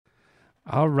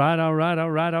All right, all right,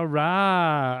 all right, all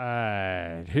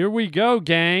right. Here we go,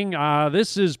 gang.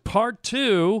 This is part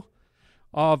 2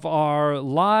 of our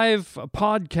live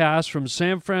podcast from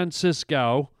San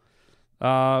Francisco.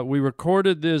 We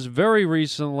recorded this very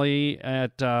recently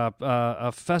at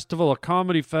a festival, a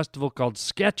comedy festival called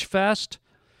Sketchfest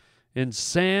in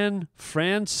San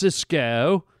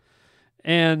Francisco.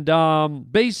 And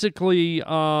basically,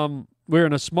 we're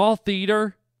in a small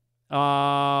theater.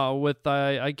 With,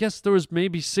 I guess there was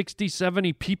maybe 60,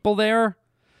 70 people there,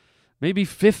 maybe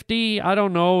 50. I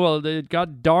don't know. It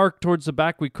got dark towards the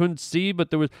back. We couldn't see,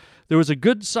 but there was a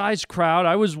good-sized crowd.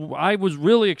 I was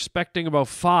really expecting about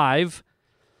 5,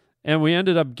 and we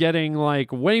ended up getting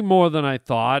like way more than I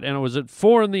thought, and it was at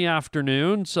 4 in the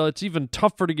afternoon, so it's even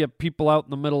tougher to get people out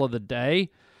in the middle of the day.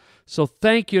 So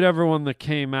thank you to everyone that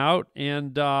came out,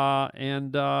 and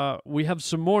we have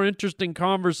some more interesting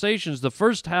conversations. The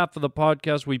first half of the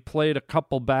podcast, we played a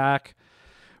couple back.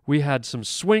 We had some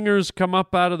swingers come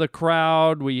up out of the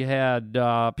crowd. We had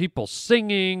people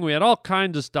singing. We had all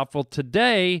kinds of stuff. Well,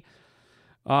 today,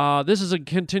 this is a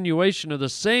continuation of the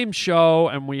same show,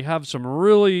 and we have some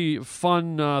really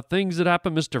fun things that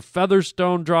happened. Mr.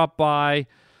 Featherstone dropped by.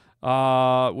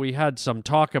 We had some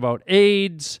talk about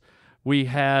AIDS. We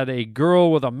had a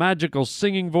girl with a magical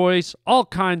singing voice, all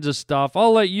kinds of stuff.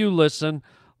 I'll let you listen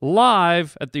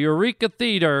live at the Eureka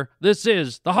Theater. This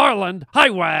is the Harland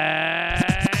Highway.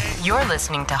 You're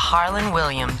listening to Harland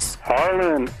Williams.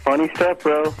 Harland, funny stuff,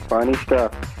 bro. Funny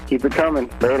stuff. Keep it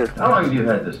coming. Later. How long have you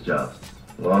had this job?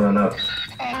 Long enough.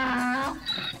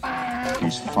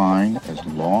 He's fine as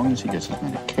long as he gets his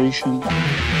medication.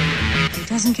 He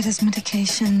doesn't get his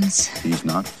medications. He's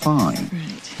not fine.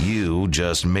 Right. You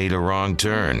just made a wrong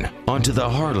turn onto the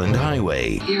Harland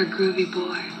Highway. You're a groovy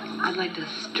boy. I'd like to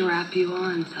strap you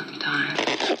on sometime.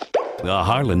 The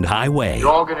Harland Highway. You're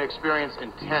all going to experience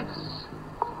intense,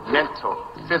 mental,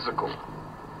 physical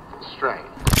strain.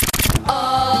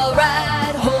 All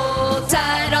right, hold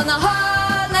tight on the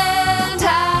Harland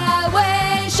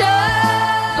Highway show.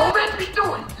 Don't make me do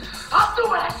it. I'll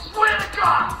do it, I swear to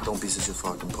God. Don't be such a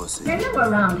fucking pussy. You're new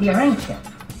around here, ain't you?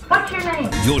 What's your name?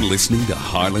 You're listening to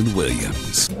Harland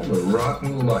Williams. Well, the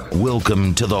rotten luck.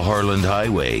 Welcome to the Harland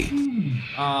Highway.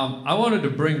 I wanted to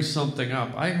bring something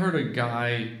up. I heard a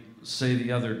guy say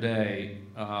the other day,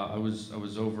 I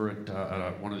was over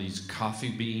at one of these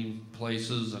coffee bean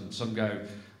places, and some guy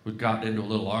who got into a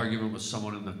little argument with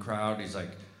someone in the crowd. He's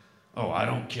like, "Oh, I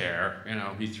don't care." You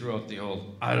know, he threw out the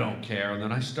old "I don't care," and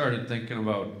then I started thinking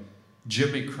about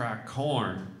Jimmy Crack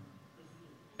Corn,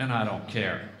 and I don't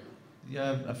care.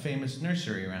 Yeah, a famous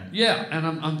nursery rhyme. Yeah, and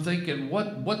I'm thinking,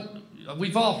 what?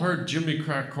 We've all heard Jimmy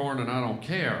Crack Corn and I don't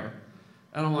care,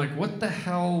 and I'm like, what the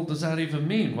hell does that even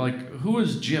mean? Like, who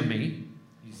is Jimmy?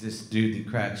 He's this dude that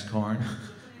cracks corn.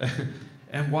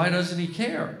 And why doesn't he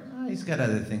care? He's got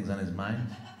other things on his mind.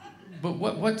 But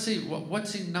what's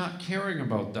he not caring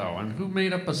about though? And who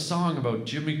made up a song about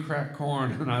Jimmy Crack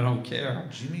Corn and I don't care?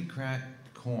 Jimmy Crack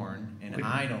Corn and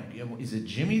I don't. Is it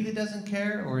Jimmy that doesn't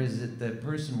care, or is it the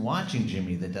person watching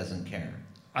Jimmy that doesn't care?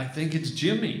 I think it's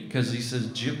Jimmy, because he says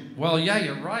Jim. Well, yeah,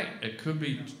 you're right. It could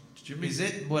be Jimmy. Is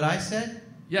it what I said?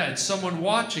 Yeah, it's someone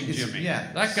watching Jimmy.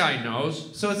 Yeah, that guy knows.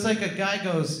 So it's like a guy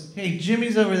goes, "Hey,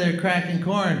 Jimmy's over there cracking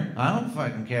corn. I don't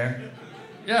fucking care."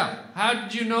 Yeah. How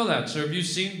did you know that, sir? Have you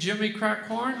seen Jimmy Crack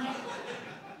Corn?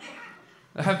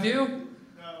 Have you?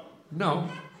 No. No.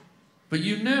 But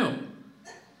you knew.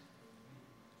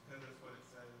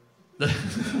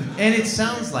 And it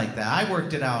sounds like that. I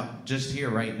worked it out just here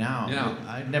right now. Yeah.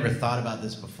 I've never thought about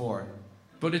this before.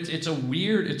 But it's a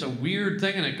weird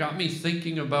thing, and it got me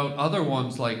thinking about other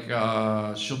ones like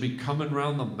she'll be coming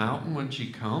around the mountain when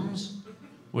she comes,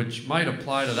 which might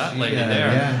apply to that lady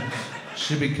there. Yeah.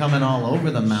 She'll be coming all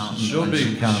over the mountain when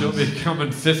she comes. She'll be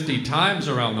coming 50 times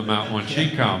around the mountain when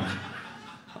she comes.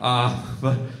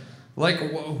 But like,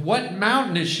 what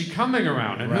mountain is she coming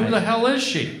around, and who the hell is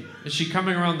she? Is she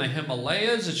coming around the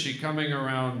Himalayas? Is she coming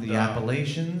around the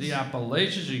Appalachians? The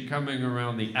Appalachians? Is she coming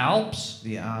around the Alps?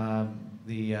 That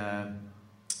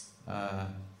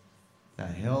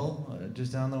hill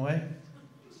just down the way?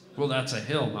 Well, that's a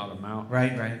hill, not a mountain.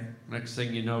 Right. Next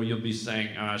thing you know, you'll be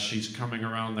saying she's coming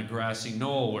around the grassy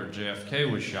knoll where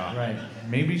JFK was shot. Right.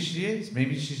 Maybe she is.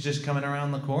 Maybe she's just coming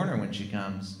around the corner when she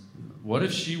comes. What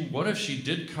if she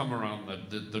did come around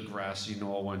the grassy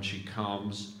knoll when she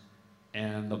comes,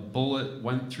 and the bullet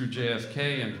went through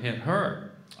JFK and hit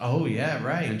her? Oh yeah,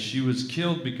 right. And she was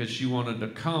killed because she wanted to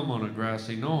come on a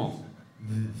grassy knoll.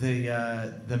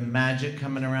 The magic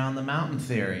coming around the mountain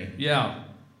theory. Yeah.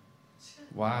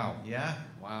 Wow. Yeah.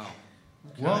 Wow.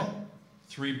 Okay. Well,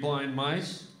 3 blind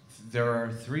mice. There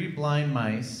are 3 blind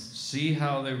mice. See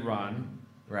how they run.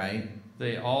 Right.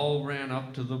 They all ran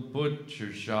up to the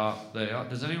butcher shop.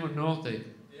 Does anyone know if they...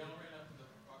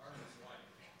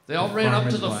 They all ran up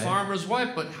to the farmer's wife,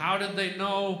 but how did they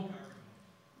know?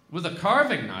 With a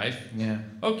carving knife? Yeah.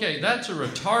 Okay, that's a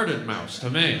retarded mouse to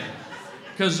me.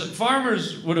 Because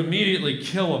farmers would immediately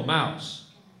kill a mouse,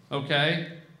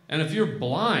 okay? And if you're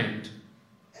blind,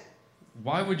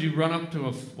 why would you run up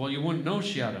to well, you wouldn't know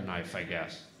she had a knife, I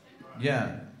guess.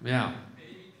 Yeah. Yeah.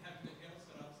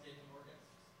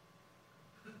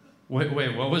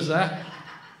 Wait, what was that?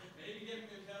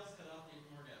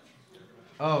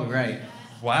 Oh, right.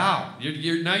 Wow,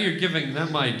 now you're giving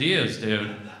them ideas,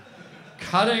 dude.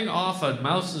 Cutting off a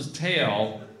mouse's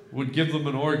tail would give them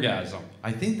an orgasm.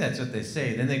 I think that's what they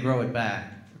say. Then they grow it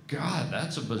back. God,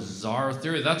 that's a bizarre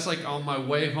theory. That's like on my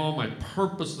way home, I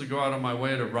purposely go out of my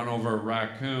way to run over a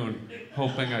raccoon,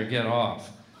 hoping I get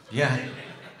off. Yeah.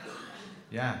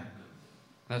 Yeah.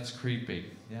 That's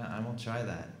creepy. Yeah, I will try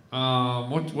that.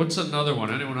 What's another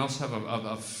one? Anyone else have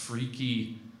a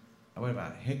freaky... What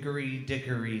about Hickory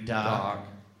Dickory Dock?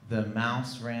 The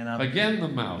mouse ran up. Again, the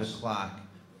mouse. The clock.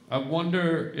 I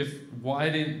wonder why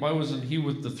wasn't he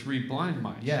with the 3 blind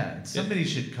mice? Yeah, somebody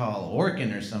should call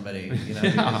Orkin or somebody, because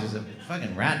there's a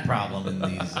fucking rat problem in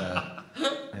these,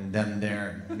 and them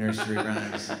there nursery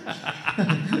rhymes.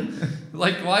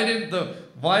 Like, why didn't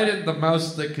the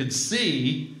mouse that could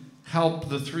see help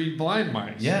the 3 blind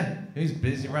mice? Yeah, he's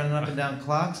busy running up and down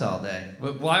clocks all day.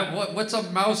 But what's a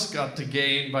mouse got to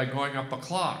gain by going up a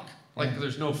clock? Like,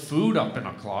 there's no food up in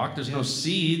a clock. There's no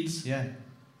seeds. Yeah.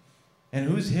 And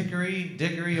who's Hickory,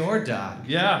 Dickory, or Dock?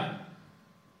 Yeah.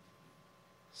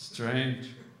 Strange.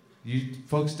 You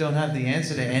folks don't have the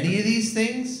answer to any of these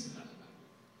things?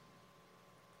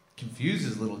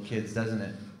 Confuses little kids, doesn't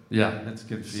it? Yeah, that's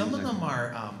confusing. Some of them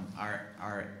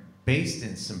are based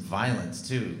in some violence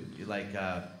too. Like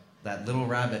that Little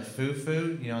Rabbit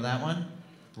Foo-Foo, you know that one?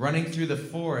 Running through the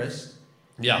forest.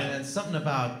 Yeah. And then something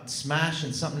about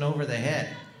smashing something over the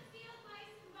head.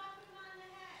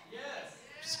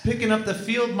 Just picking up the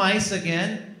field mice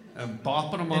again. And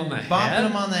bopping them on the head? Bopping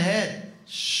them on the head.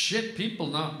 Shit, people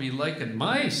not be liking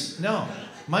mice. No,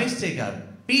 mice take a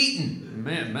beating.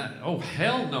 Man, oh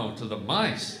hell no to the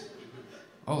mice.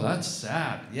 Oh, that's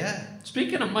sad. Yeah.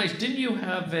 Speaking of mice, didn't you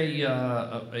have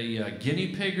a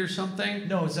guinea pig or something?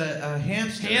 No, it's a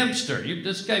hamster. Hamster.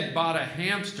 This guy bought a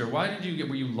hamster. Why did you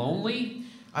were you lonely?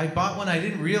 I bought one. I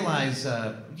didn't realize.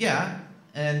 Yeah,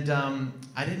 and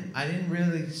I didn't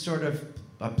really sort of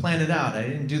plan it out. I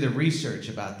didn't do the research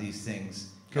about these things.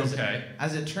 Okay.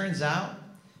 As it turns out,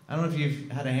 I don't know if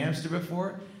you've had a hamster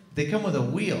before. They come with a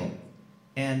wheel,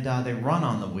 and they run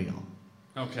on the wheel.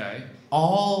 Okay.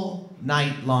 All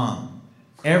night long,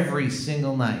 every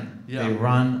single night, they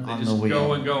run on the wheel. They just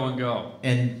go and go and go.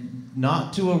 And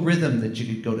not to a rhythm that you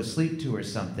could go to sleep to or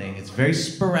something. It's very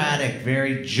sporadic,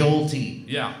 very jolty.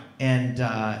 Yeah. And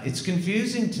it's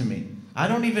confusing to me.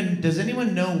 Does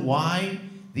anyone know why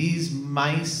these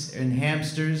mice and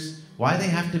hamsters, why they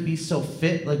have to be so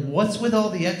fit? Like, what's with all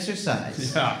the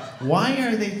exercise? Yeah. Why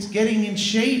are they getting in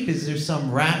shape? Is there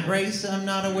some rat race I'm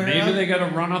not aware of? Maybe they got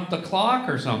to run up the clock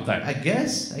or something. I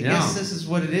guess this is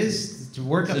what it is, to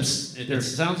work up. It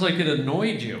sounds like it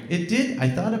annoyed you. It did. I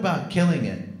thought about killing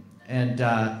it. And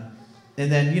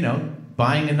then,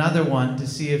 buying another one to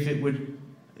see if it would,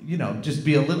 just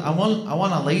be a little, I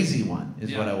want a lazy one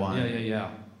is what I want.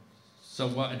 Yeah. So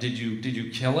what did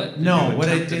you kill it? No, what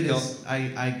I did is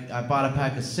I bought a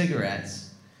pack of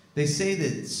cigarettes. They say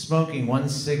that smoking 1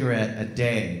 cigarette a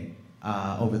day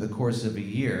over the course of a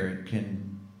year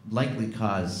can likely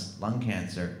cause lung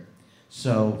cancer.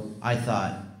 So I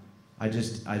thought, I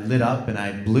lit up and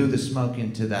I blew the smoke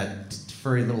into that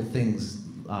furry little thing's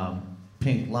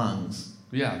pink lungs.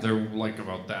 Yeah, they're like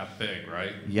about that big,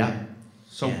 right? Yeah.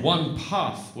 So one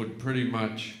puff would pretty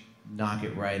much knock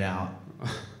it right out.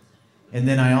 And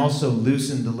then I also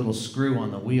loosened the little screw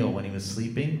on the wheel when he was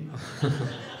sleeping.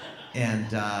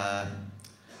 And, I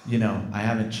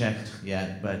haven't checked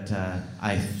yet, but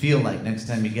I feel like next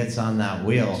time he gets on that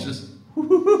wheel... It's just...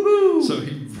 So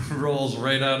he rolls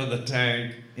right out of the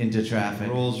tank. Into traffic.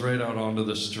 Rolls right out onto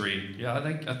the street. Yeah,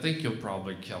 I think you'll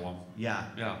probably kill him. Yeah.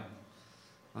 Yeah.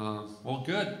 Well,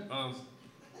 good.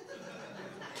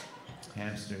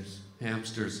 Hamsters.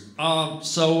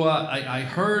 So I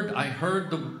heard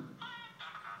the...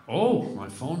 Oh, my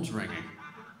phone's ringing.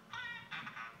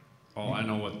 Oh, I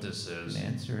know what this is.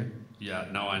 Answer it. Yeah,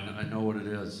 no, I know what it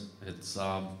is. It's,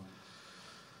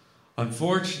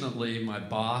 unfortunately, my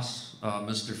boss,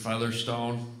 Mr.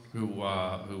 Featherstone,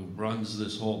 who runs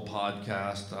this whole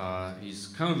podcast. He's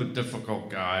kind of a difficult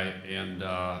guy, and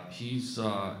he's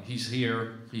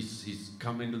here. He's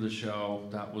coming to the show.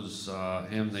 That was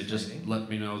him. They just let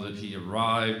me know that he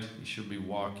arrived. He should be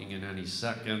walking in any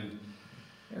second.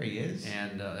 There he is.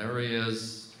 And there he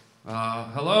is.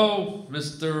 Hello,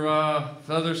 Mr.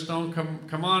 Featherstone.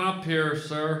 Come on up here,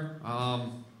 sir.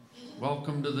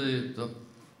 Welcome to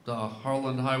the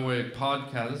Harland Highway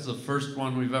podcast. This is the first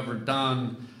one we've ever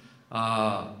done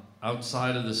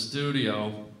outside of the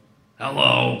studio.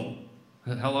 Hello.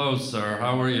 Hello, sir.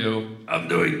 How are you? I'm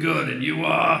doing good, and you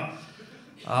are?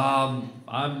 I'm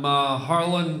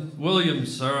Harland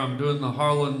Williams, sir. I'm doing the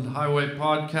Harland Highway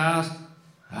podcast.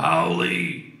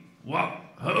 Howley. What?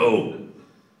 Who?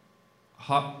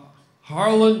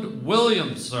 Harland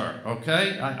Williams, sir,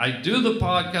 okay? I do the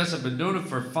podcast. I've been doing it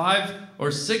for 5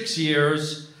 or 6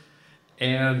 years.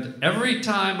 And every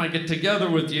time I get together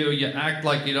with you, you act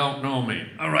like you don't know me.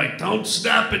 All right, don't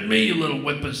snap at me, you little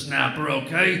whippersnapper,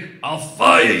 okay? I'll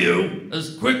fire you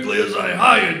as quickly as I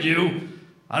hired you.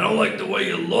 I don't like the way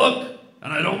you look,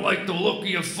 and I don't like the look of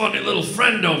your funny little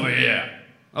friend over here.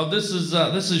 Oh, this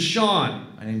is Sean.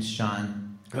 My name's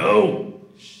Sean. Who?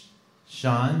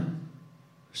 Sean.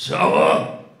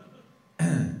 Shower.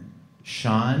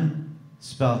 Sean,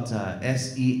 spelt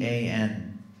S-E-A-N.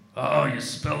 Oh, you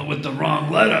spell it with the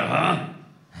wrong letter,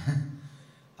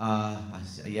 huh?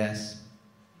 Yes.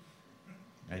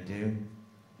 I do.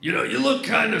 You know, you look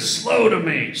kind of slow to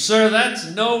me. Sir, that's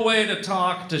no way to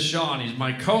talk to Sean. He's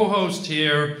my co-host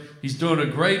here. He's doing a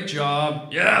great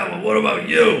job. Yeah, well, what about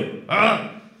you, huh?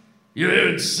 You're here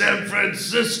in San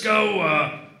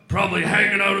Francisco, probably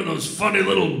hanging out in those funny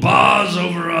little bars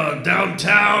over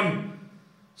downtown.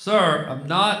 Sir, I'm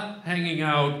not hanging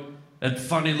out at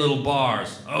funny little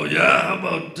bars. Oh yeah? How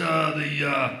about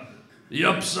the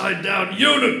upside down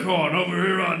unicorn over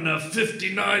here on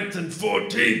 59th and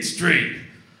 14th Street?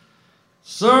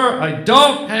 Sir, I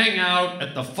don't hang out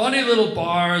at the funny little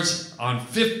bars on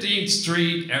 15th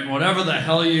Street and whatever the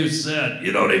hell you said.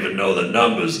 You don't even know the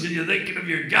numbers because you're thinking of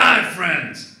your guy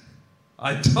friends.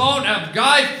 I don't have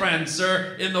guy friends,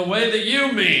 sir, in the way that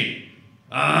you mean.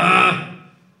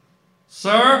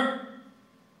 Sir?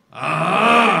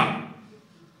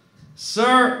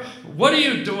 Sir, what are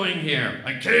you doing here?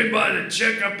 I came by to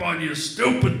check up on your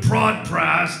stupid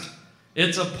prodcast.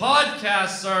 It's a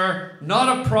podcast, sir,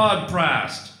 not a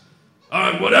prodcast. All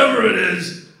right, whatever it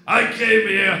is, I came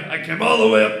here. I came all the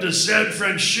way up to San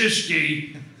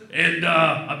Francisco, and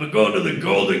I've been going to the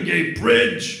Golden Gate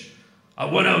Bridge. I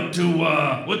went out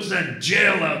to, what's that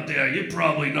jail out there? You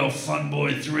probably know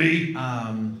Funboy 3.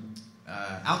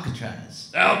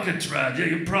 Alcatraz. Alcatraz. Yeah,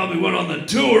 you probably went on the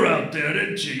tour out there,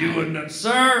 didn't you? You and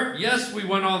Sir, yes, we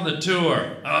went on the tour.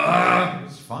 It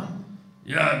was fun.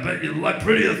 Yeah, I bet you look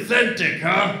pretty authentic,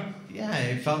 huh? Yeah,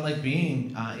 it felt like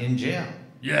being in jail.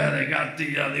 Yeah, they got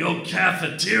the old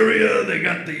cafeteria. They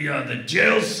got the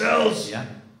jail cells. Yeah.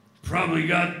 Probably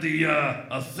got the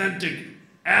authentic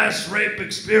ass rape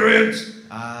experience.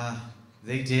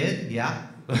 They did, yeah.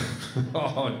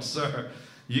 Oh, sir.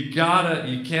 You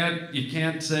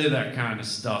can't say that kind of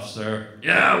stuff, sir.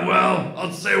 Yeah, well,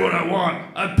 I'll say what I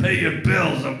want. I pay your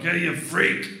bills, okay, you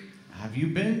freak? Have you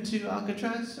been to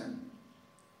Alcatraz, sir?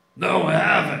 No, I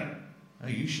haven't. Oh,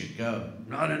 you should go.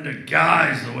 Not into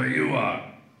guys the way you are.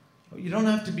 Well, you don't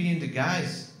have to be into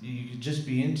guys. You could just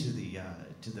be into the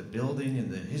to the building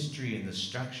and the history and the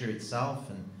structure itself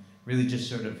and really just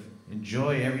sort of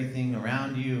enjoy everything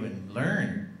around you and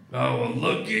learn. Oh, well,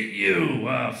 look at you,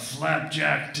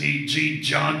 Flapjack T.G.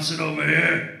 Johnson over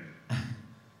here.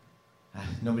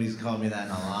 Nobody's called me that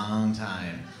in a long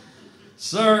time.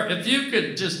 Sir, if you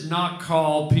could just not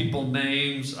call people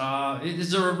names,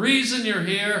 is there a reason you're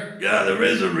here? Yeah, there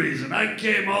is a reason. I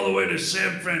came all the way to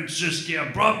San Francisco. I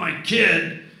brought my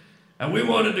kid, and we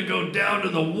wanted to go down to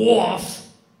the wharf.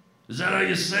 Is that how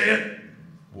you say it?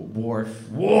 Wharf.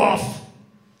 Wharf.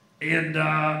 And,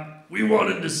 we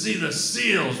wanted to see the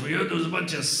seals. We heard there was a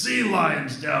bunch of sea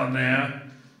lions down there.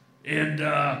 And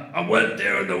I went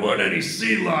there and there weren't any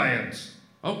sea lions.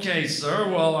 Okay, sir.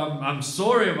 Well, I'm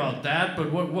sorry about that,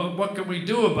 but what can we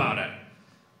do about it?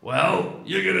 Well,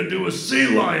 you're going to do a sea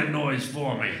lion noise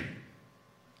for me.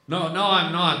 No,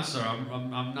 I'm not, sir.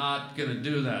 I'm not going to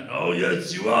do that. Oh,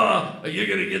 yes, you are. You're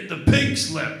going to get the pink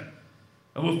slip.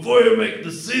 And before you make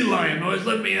the sea lion noise,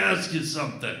 let me ask you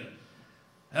something.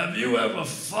 Have you ever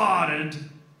farted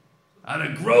at a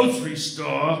grocery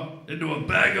store into a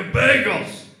bag of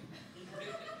bagels?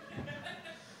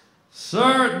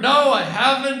 Sir, no, I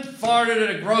haven't farted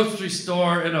at a grocery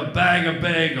store in a bag of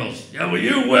bagels. Yeah, well,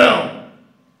 you will.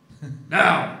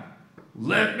 Now,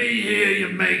 Let me hear you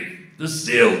make the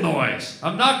seal noise.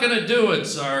 I'm not going to do it,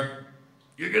 sir.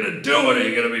 You're going to do it or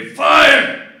you're going to be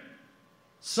fired.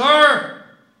 Sir,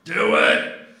 do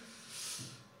it.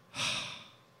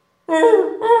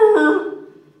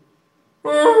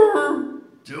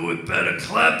 Do it better.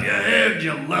 Clap your hand,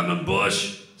 you lemon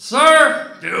bush.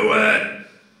 Sir, do it.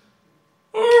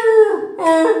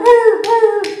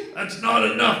 That's not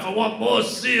enough. I want more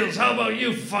seals. How about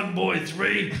you, Fun Boy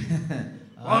 3?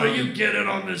 Why don't you get in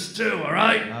on this too, all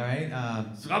right? All right.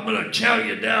 So I'm going to count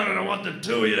you down, and I want the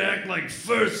two of you to act like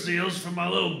fur seals for my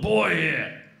little boy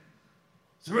here.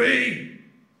 3,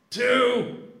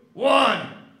 2, 1.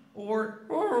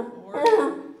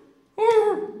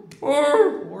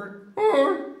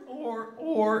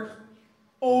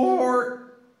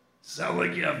 Sound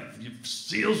like you have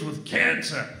seals with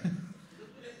cancer.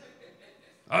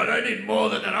 All right, I need more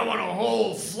than that. I want a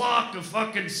whole flock of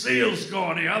fucking seals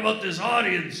going here. How about this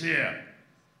audience here?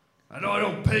 I know I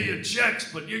don't pay you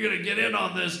checks, but you're going to get in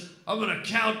on this. I'm going to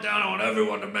count down. I want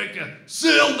everyone to make a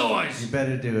seal noise. You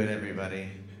better do it, everybody.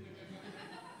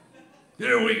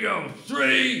 Here we go.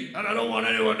 3, and I don't want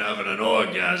anyone having an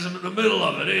orgasm in the middle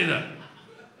of it either.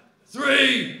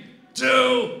 3,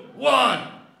 2, 1.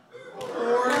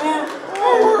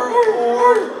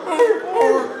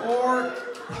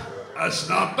 That's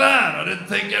not bad. I didn't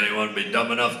think anyone would be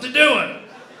dumb enough to do it.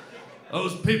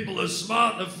 Those people are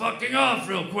smart. They're fucking off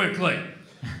real quickly.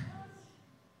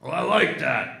 Well, I like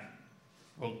that.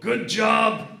 Well, good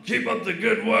job. Keep up the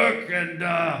good work and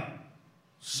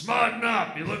smarten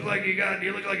up. You look like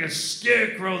you look like a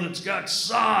scarecrow that's got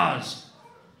SARS.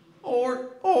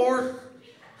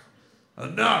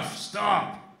 Enough.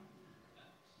 Stop.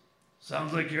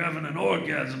 Sounds like you're having an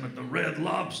orgasm at the Red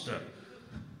Lobster.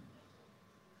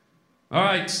 All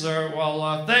right, sir.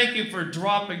 Well, thank you for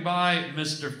dropping by,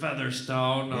 Mr.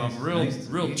 Featherstone. Yes,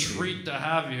 real treat to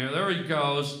have you here. There he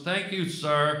goes. Thank you,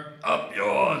 sir. Up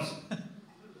yours.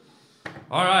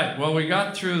 All right. Well, we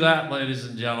got through that, ladies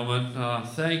and gentlemen.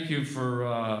 Thank you for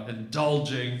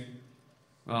indulging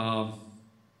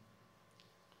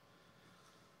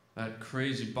that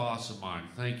crazy boss of mine.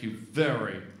 Thank you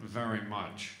very, very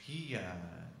much.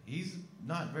 He's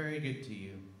not very good to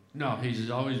you. No, he's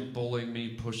always bullying me,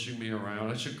 pushing me around.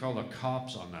 I should call the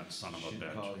cops on that son of a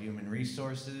bitch. Call human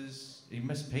resources. He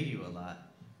must pay you a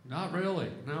lot. Not really,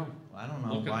 no. Well, I don't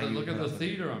know Look at the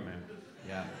theater I'm in.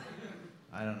 Yeah.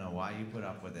 I don't know why you put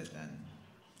up with it then.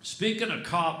 Speaking of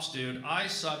cops, dude, I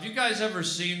saw. Have you guys ever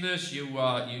seen this?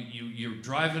 You're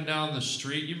driving down the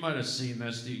street. You might have seen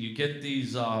this. You get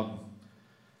these.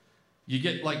 You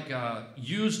get like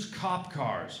used cop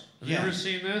cars. Have you ever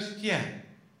seen this? Yeah.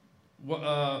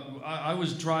 I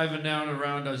was driving down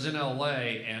around. I was in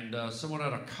LA, and someone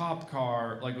had a cop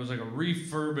car. Like it was like a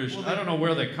refurbished. I don't know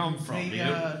where they come from.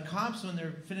 Cops, when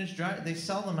they're finished driving, they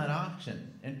sell them at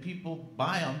auction, and people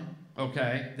buy them.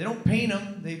 Okay. They don't paint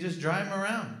them. They just drive them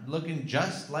around, looking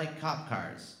just like cop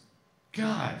cars.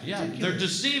 God, yeah, ridiculous. They're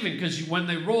deceiving because when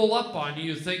they roll up on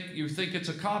you, you think it's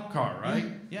a cop car,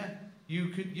 right? Yeah. You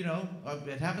could,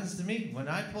 it happens to me when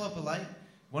I pull up a light.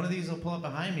 One of these will pull up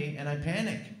behind me, and I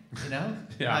panic.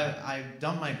 Yeah. I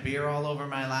dump my beer all over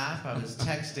my lap. I was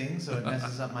texting, so it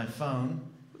messes up my phone.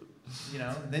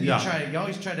 Then you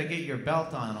always try to get your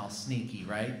belt on all sneaky,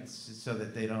 right? So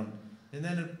that they don't. And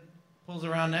then it pulls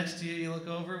around next to you. You look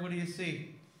over. What do you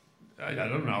see? I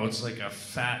don't know. It's like a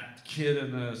fat kid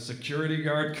in a security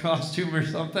guard costume or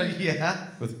something. Yeah.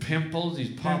 With pimples.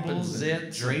 He's popping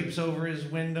zits. Drapes over his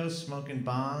window, smoking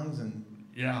bongs, and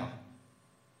yeah.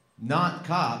 Not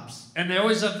cops. And they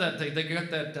always have that. They got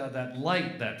that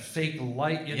light, that fake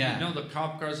light. You know the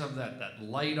cop cars have that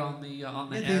light on the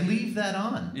end. They leave that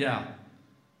on. Yeah.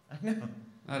 I know.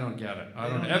 I don't get it.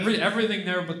 Everything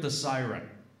there but the siren.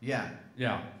 Yeah.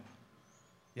 Yeah.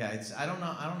 Yeah. I don't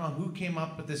know who came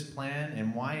up with this plan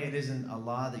and why it isn't a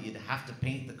law that you'd have to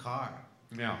paint the car.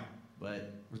 Yeah.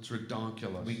 But it's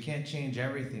ridiculous. We can't change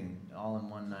everything all in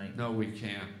one night. No, we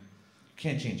can't. You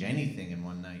can't change anything in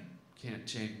one night. Can't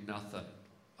change nothing.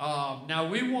 Now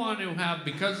we want to have,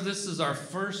 because this is our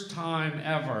first time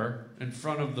ever in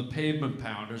front of the pavement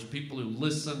pounders, people who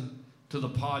listen to the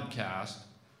podcast,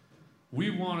 we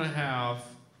want to have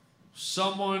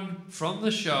someone from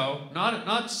the show,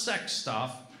 not sex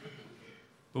stuff,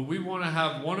 but we want to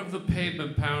have one of the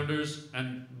pavement pounders,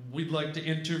 and we'd like to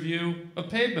interview a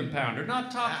pavement pounder. Not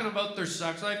talking about their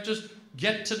sex life, just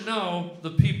get to know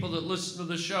the people that listen to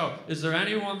the show. Is there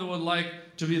anyone that would like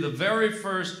to be the very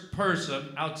first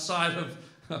person outside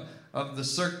of the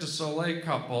Cirque du Soleil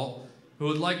couple who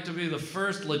would like to be the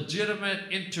first legitimate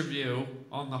interview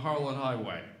on the Harland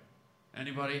Highway?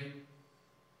 Anybody?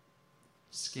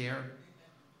 Scared?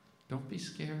 Don't be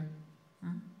scared.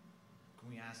 Can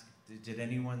we ask, did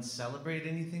anyone celebrate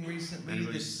anything recently?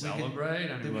 Anybody celebrate?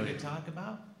 That we could talk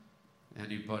about?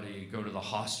 Anybody go to the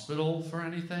hospital for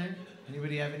anything?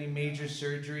 Anybody have any major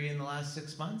surgery in the last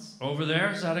 6 months? Over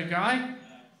there, is that a guy?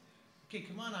 Okay,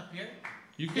 come on up here.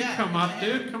 You can come up,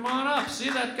 dude. Come on up. See,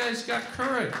 that guy's got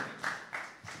courage.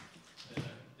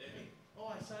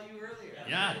 Oh, I saw you earlier.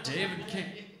 Yeah, David.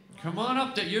 Come on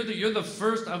up. You're the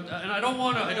first. And I don't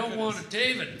want to.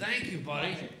 David, thank you,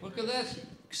 buddy. Look at this.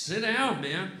 Sit down,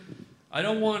 man. I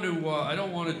don't want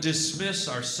to dismiss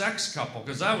our sex couple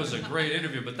because that was a great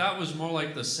interview, but that was more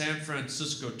like the San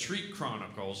Francisco Treat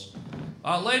Chronicles.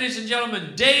 Ladies and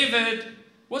gentlemen, David.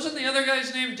 Wasn't the other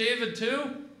guy's name David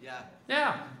too? Yeah.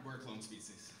 Yeah. We're a clone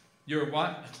species. You're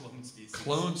what? A clone species.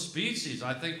 Clone species.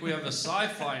 I think we have a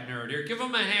sci-fi nerd here. Give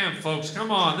him a hand, folks.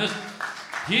 Come on.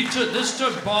 This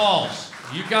took balls.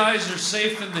 You guys are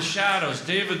safe in the shadows.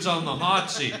 David's on the hot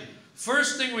seat.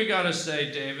 First thing we got to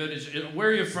say, David, is where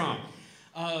are you from?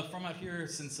 From out here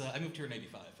since I moved here in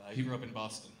 '85. I grew up in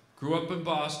Boston. Grew up in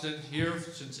Boston, here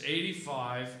since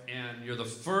 '85, and you're the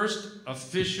first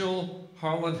official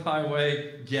Harland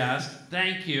Highway guest.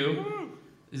 Thank you.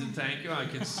 Thank you. I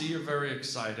can see you're very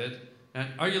excited. And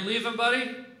are you leaving, buddy? I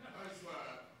just want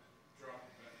to drop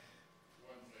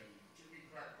one thing. Jimmy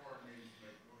Crackmore means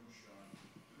make moonshine.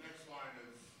 The next line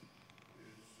is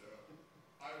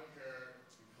I don't care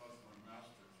because my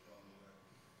master's gone away.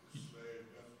 The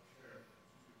slave doesn't care.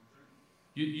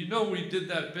 You know we did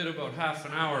that bit about half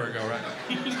an hour ago, right?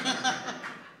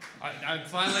 I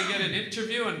finally get an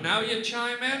interview and now you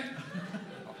chime in?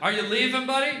 Are you leaving,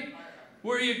 buddy?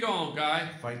 Where are you going, guy?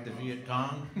 Fight the Viet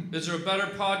Cong. Is there a better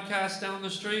podcast down the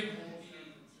street?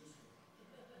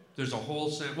 There's a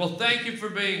whole Well, thank you for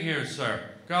being here, sir.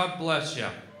 God bless you.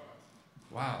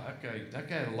 Wow, that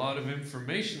guy had a lot of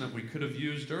information that we could have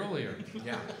used earlier.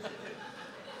 Yeah.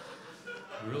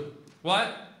 Really?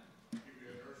 What?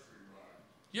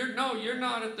 You're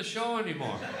not at the show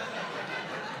anymore.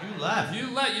 You left.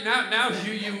 Now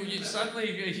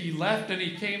suddenly he left and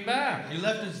he came back. He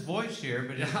left his voice here,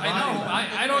 but his I know.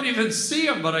 I don't even see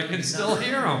him, but I can still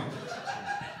hear him.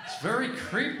 It's very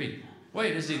creepy.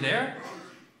 Wait, is he there?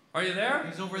 Are you there?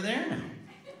 He's over there now.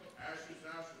 Ashes,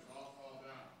 all fall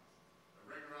down.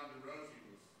 The ring around the rosy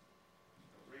was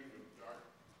a ring of dark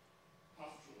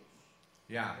pustules.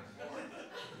 Yeah.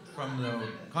 From the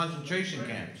concentration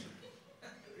camps.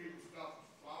 People stuffed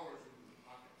flowers into the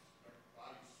pockets. Their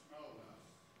bodies smell less.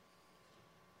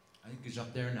 I think he's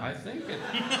up there now. I think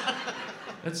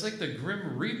it's like the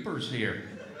Grim Reapers here.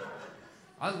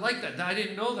 I like that. I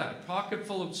didn't know that. Pocket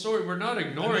full of story. We're not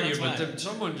ignoring you, but then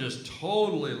someone just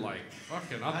totally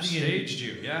fucking upstaged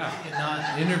you. Yeah. How do you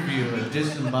not interview a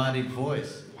disembodied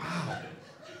voice? Wow.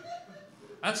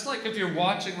 That's like if you're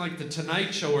watching The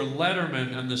Tonight Show or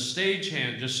Letterman and the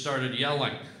stagehand just started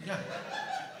yelling. Yeah.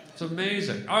 It's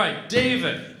amazing. All right,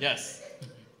 David. Yes.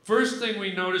 First thing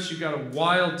we notice, you got a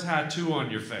wild tattoo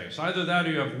on your face. Either that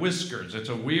or you have whiskers.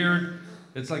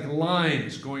 It's like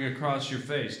lines going across your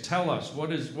face. Tell us,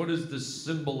 what is the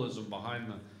symbolism behind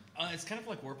them? It's kind of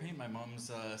like war paint. My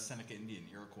mom's Seneca Indian,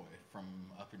 Iroquois, from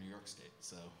up in New York State.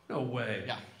 So. No way.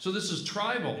 Yeah. So this is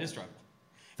tribal. It is tribal.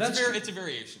 It's a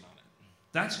variation on it.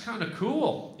 That's kind of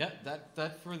cool. Yeah,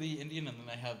 that for the Indian, and then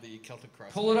I have the Celtic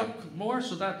cross. Pull it up more.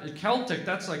 So that Celtic,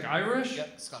 that's like Irish. Yeah,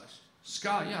 Scottish.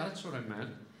 Yeah, that's what I meant.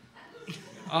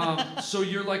 So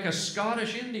you're like a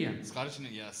Scottish Indian. Scottish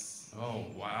Indian, yes. Oh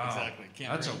wow! Exactly.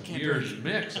 That's a weird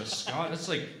mix. That's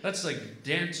like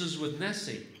Dances with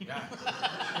Nessie. Yeah. It's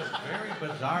a very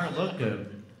bizarre look that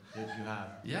you have.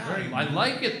 Yeah, I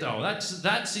like it though.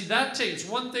 That takes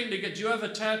one thing to get. Do you have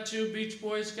a tattoo, Beach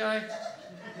Boys guy?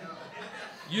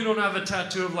 You don't have a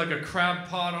tattoo of like a crab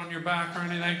pot on your back or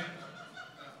anything?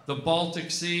 The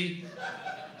Baltic Sea?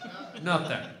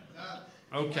 Nothing.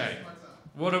 Okay.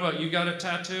 What about you? Got a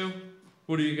tattoo?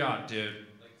 What do you got, dude?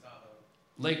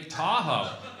 Lake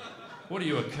Tahoe. What are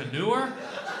you, a canoer?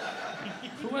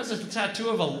 Who has a tattoo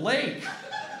of a lake?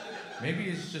 Maybe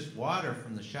it's just water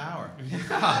from the shower.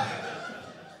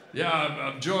 Yeah,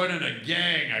 I'm joining a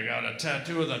gang. I got a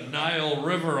tattoo of the Nile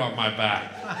River on my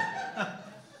back.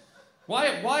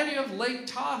 Why do you have Lake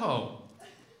Tahoe?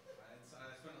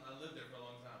 I lived there for a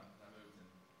long time. I moved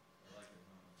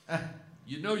in. I like it.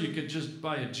 You know you could just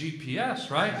buy a GPS,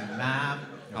 right? A map.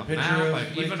 A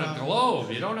map, even a globe.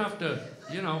 You don't have to,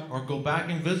 Or go back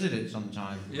and visit it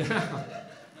sometime. Yeah.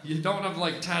 You don't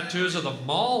have tattoos of the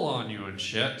mall on you and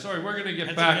shit. Sorry, we're gonna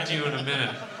get back to you in a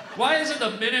minute. Why is it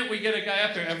the minute we get a guy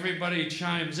up there, everybody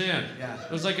chimes in? Yeah.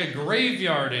 There's like a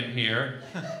graveyard in here,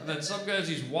 and then some guy, as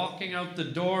he's walking out the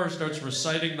door, starts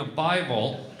reciting the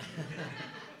Bible.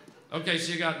 Okay,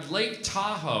 so you got Lake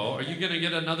Tahoe. Are you going to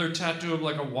get another tattoo of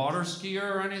like a water skier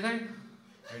or anything?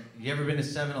 You ever been to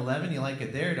 7-Eleven? You like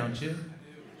it there, don't you?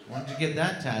 Why don't you get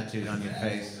that tattooed on your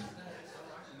face?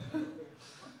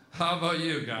 How about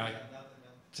you, guy?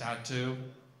 Tattoo?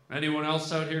 Anyone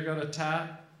else out here got a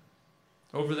tat?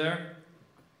 Over there?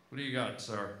 What do you got,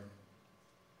 sir?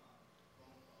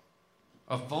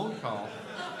 A phone call?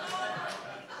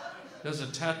 There's a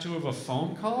tattoo of a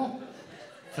phone call?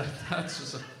 That's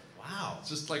just a... Wow. It's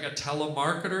just like a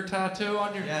telemarketer tattoo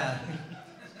on your... Yeah.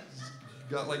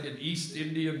 Got like an East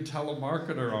Indian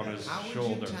telemarketer on his shoulder. How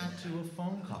would you tattoo a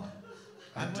phone call?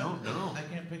 I don't know. I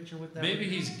can't picture what that Maybe would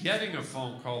be. he's getting a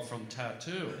phone call from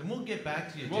Tattoo. And we'll get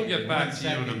back to you, We'll David, get back one to you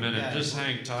in a second. minute. Yeah, Just we'll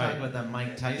hang tight. Talk about that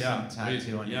Mike Tyson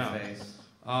tattoo on your face.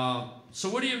 So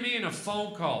what do you mean a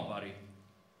phone call, buddy?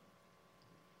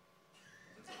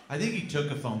 I think he took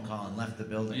a phone call and left the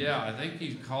building. Yeah, I think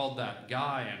he called that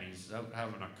guy and he's out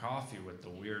having a coffee with the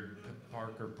weird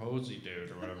Parker Posey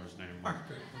dude or whatever his name was.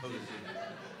 Parker Posey.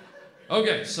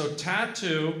 Okay, so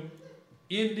Tattoo,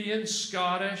 Indian,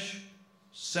 Scottish,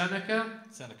 Seneca?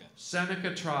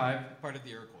 Seneca tribe. Part of the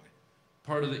Iroquois.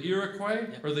 Part of the Iroquois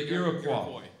or the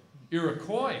Iroquois?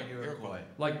 Iroquois.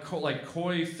 Like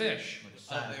koi fish.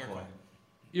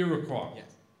 Iroquois. Yes.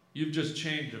 You've just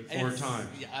changed it 4 times.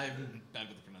 Yeah, I'm bad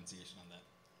with the pronunciation on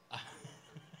that.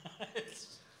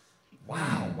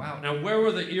 Wow. Now, where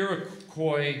were the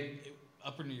Iroquois?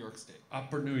 Upper New York State.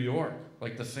 Upper New York,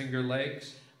 like the Finger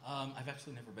Lakes? I've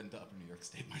actually never been to Upper New York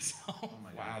State myself. Oh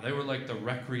my God. They were like the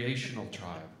recreational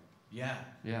tribe. Yeah.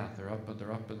 Yeah, they're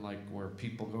up in like where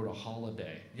people go to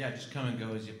holiday. Yeah, just come and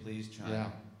go as you please,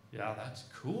 tribe. Yeah, that's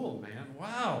cool, man.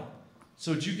 Wow.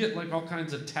 So did you get like all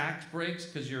kinds of tax breaks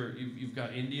because you've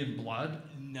got Indian blood?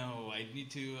 No, I need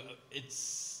to.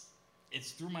 It's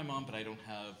through my mom, but I don't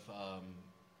have. I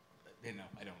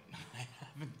don't. I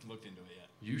haven't looked into it yet.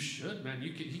 You should, man.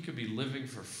 He could be living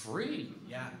for free.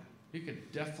 Yeah. You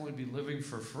could definitely be living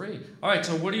for free. All right.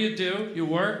 So what do? You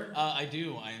work? I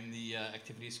do. I am the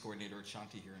activities coordinator at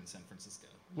Shanti here in San Francisco.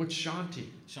 What's Shanti?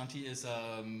 Shanti is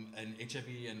an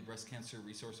HIV and breast cancer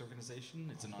resource organization.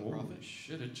 It's a nonprofit. Holy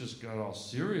shit! It just got all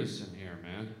serious in here,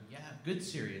 man. Yeah, good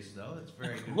serious though. It's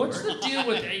very good. What's the deal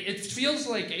with it? Feels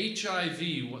like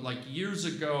HIV. Like years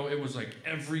ago, it was like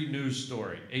every news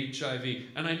story HIV,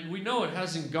 and we know it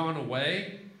hasn't gone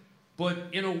away. But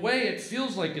in a way, it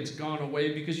feels like it's gone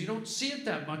away because you don't see it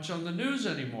that much on the news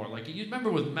anymore. Like you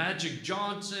remember with Magic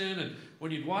Johnson, and when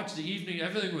you'd watch the evening,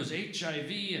 everything was HIV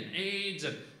and AIDS,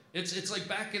 and it's like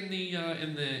back in the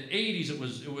 80s,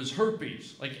 it was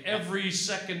herpes. Like every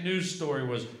second news story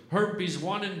was herpes.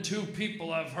 1 in 2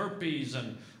 people have herpes,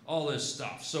 and all this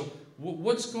stuff. So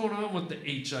what's going on with the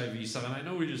HIV stuff? And I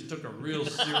know we just took a real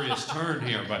serious turn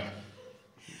here, but.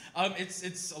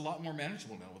 It's a lot more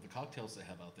manageable now with the cocktails they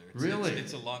have out there. Really?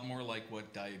 It's a lot more like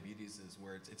what diabetes is,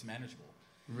 where it's manageable.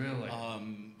 Really?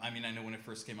 I mean, I know when it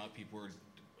first came out, people were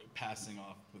passing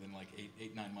off within like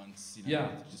 9 months.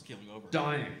 Just keeling over.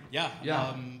 Dying. Yeah.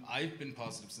 Yeah. I've been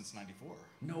positive since '94.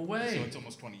 No way. So it's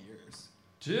almost 20 years.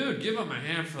 Dude, give him a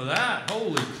hand for that.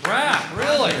 Holy crap!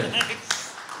 Really?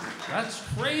 That's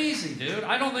crazy, dude.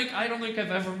 I don't think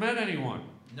I've ever met anyone.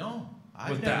 No,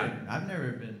 I've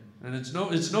never been. And it's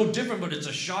no different, but it's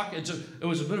a shock. It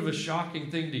was a bit of a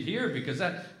shocking thing to hear because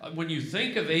that when you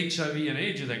think of HIV and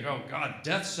AIDS, you think, oh God,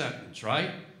 death sentence, right?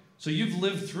 So you've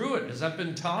lived through it. Has that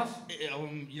been tough?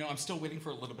 I'm still waiting for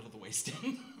a little bit of the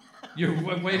wasting. You're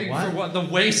waiting for what? The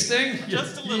wasting?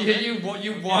 Just a little bit.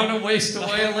 You want to waste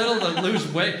away a little to lose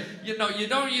weight? You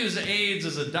don't use AIDS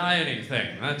as a dieting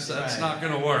thing. That's not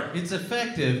going to work. It's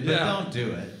effective, but don't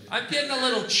do it. I'm getting a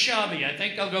little chubby. I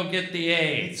think I'll go get the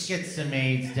AIDS. Let's get some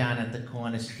AIDS down at the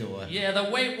corner store. Yeah,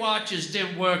 the Weight Watchers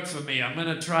didn't work for me. I'm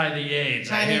going to try the AIDS.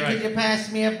 Honey, could you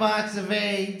pass me a box of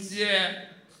AIDS? Yeah.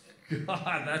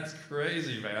 God, that's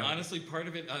crazy, man. Honestly, part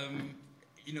of it,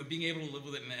 being able to live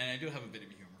with it, and I do have a bit of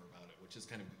humor about it, which is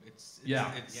kind of, it's you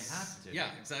have to.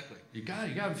 Yeah, exactly. You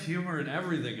got humor in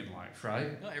everything in life,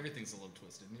 right? No, everything's a little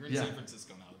twisted. You're in San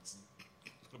Francisco now. It's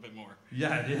a little bit more.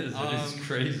 Yeah, it is. It is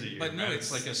crazy. But no,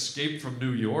 it's like Escape from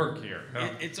New York here.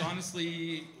 It's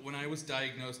honestly, when I was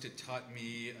diagnosed, it taught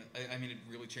me. I mean, it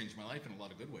really changed my life in a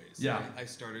lot of good ways. Yeah. I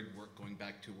started going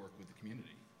back to work with the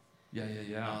community. Yeah.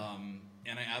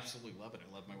 And I absolutely love it.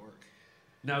 I love my work.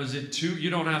 Now, is it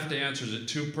you don't have to answer. Is it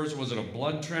 2 person? Was it a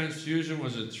blood transfusion?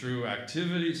 Was it through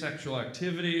sexual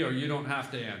activity, or you don't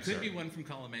have to answer? Could be one from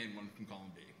column A and one from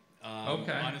column B.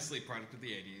 Okay. Honestly, product of the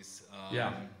 80s.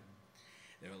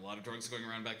 There were a lot of drugs going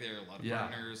around back there, a lot of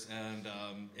partners, and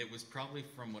it was probably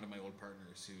from one of my old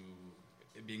partners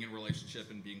who, being in a relationship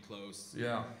and being close,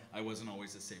 I wasn't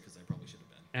always as safe as I probably should have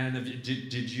been. And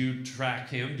did you track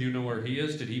him? Do you know where he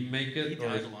is? Did he make it? He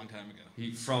died a long time ago.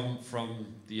 He from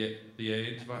the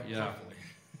AIDS? Yeah. Hopefully.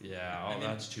 Yeah. Oh,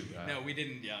 that's too bad. No, we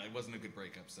didn't. Yeah, it wasn't a good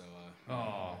breakup. So.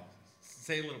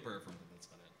 Say a little prayer for him. But that's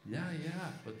about it.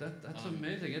 Yeah. But that's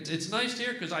amazing. It's nice to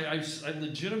hear because I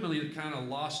legitimately kind of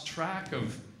lost track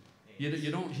of.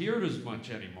 You don't hear it as much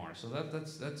anymore. So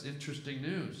that's interesting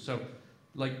news. So,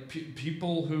 like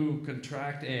people who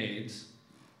contract AIDS.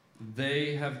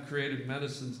 They have created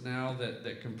medicines now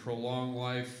that can prolong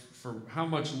life for how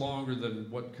much longer than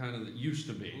what kind of it used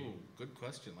to be? Ooh, good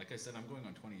question. Like I said, I'm going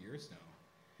on 20 years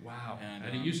now. Wow.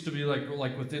 And it used to be like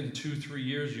within 2-3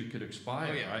 years you could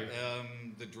expire, right?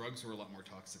 The drugs were a lot more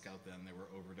toxic out then. They were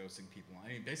overdosing people. I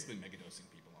mean, basically megadosing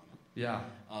people on it. Yeah.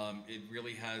 It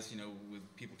really has, with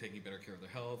people taking better care of their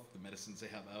health, the medicines they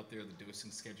have out there, the dosing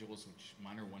schedules, which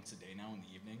mine are once a day now in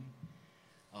the evening.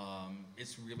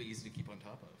 It's really easy to keep on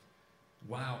top of.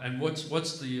 Wow, and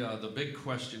what's the big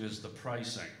question is the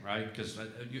pricing, right? Because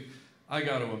I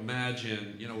got to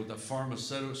imagine, with the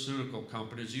pharmaceutical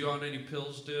companies, you on any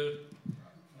pills, dude?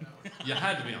 You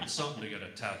had to be on something to get a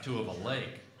tattoo of a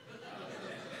lake.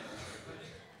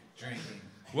 Drinking.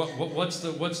 What's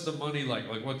the money like?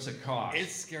 Like, what's it cost?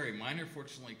 It's scary. Mine are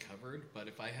fortunately covered, but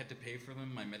if I had to pay for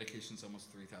them, my medication's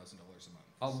almost $3,000 a month.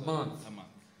 A month? A month.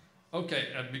 Okay,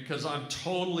 because I'm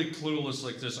totally clueless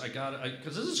like this,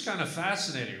 because this is kind of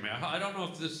fascinating to me. I don't know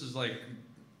if this is like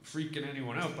freaking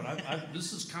anyone out, but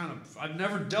I've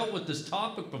never dealt with this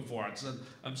topic before.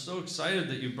 I'm so excited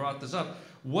that you brought this up.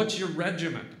 What's your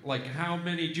regimen? Like how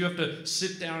many, do you have to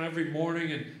sit down every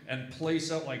morning and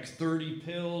place out like 30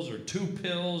 pills or 2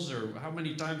 pills, or how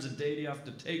many times a day do you have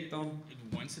to take them?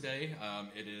 Once a day.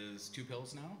 It is 2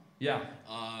 pills now. Yeah.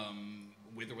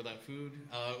 With or without food,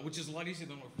 which is a lot easier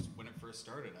than when it first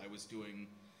started. I was doing,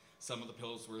 some of the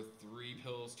pills were 3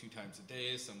 pills 2 times a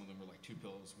day, some of them were like 2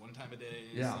 pills 1 time a day,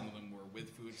 some of them were with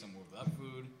food, some were without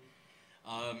food.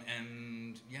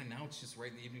 And yeah, now it's just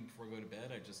right in the evening before I go to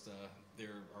bed, they're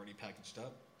already packaged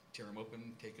up, tear them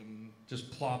open, take them.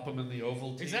 Just plop them in the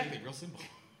Ovaltine? Exactly, real simple.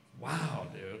 Wow,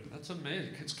 dude, that's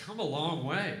amazing. It's come a long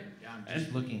way. Yeah, I'm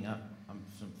just looking up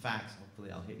some facts.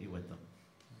 Hopefully I'll hit you with them.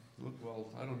 Look, well,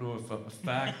 I don't know if a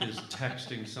fact is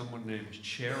texting someone named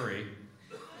Cherry.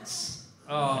 So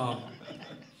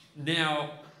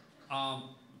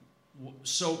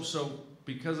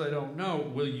because I don't know,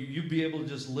 will you be able to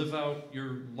just live out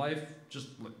your life, just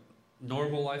like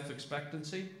normal life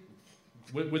expectancy,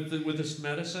 with this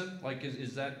medicine? Like,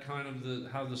 is that kind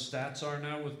of how the stats are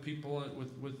now with people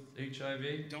with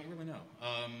HIV? Don't really know.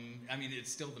 I mean,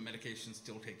 it's still, the medications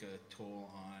still take a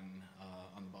toll on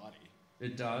the body.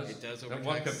 It does? It does At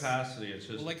what capacity? It's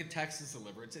just... Well, like it taxes the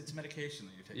liver. It's medication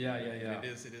that you're taking. Yeah.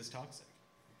 It is toxic.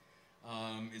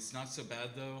 It's not so bad,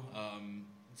 though.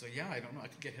 So, yeah, I don't know. I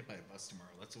could get hit by a bus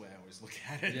tomorrow. That's the way I always look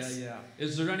at it. Yeah.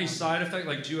 Is there any side effect?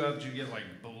 Like, do you get, like,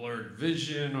 blurred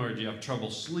vision, or do you have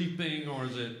trouble sleeping, or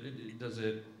does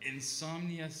it...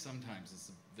 Insomnia sometimes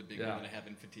is the big one that I have,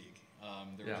 in fatigue.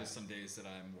 There are just some days that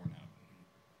I'm worn out.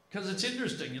 Because it's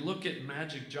interesting. You look at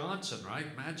Magic Johnson, right?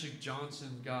 Magic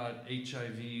Johnson got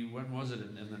HIV, when was it,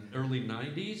 in the early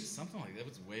 90s? Something like that. It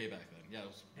was way back then. Yeah.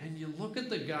 And you look at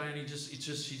the guy, and he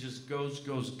just goes.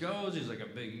 He's like a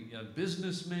big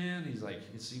businessman.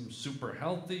 He seems super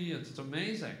healthy. It's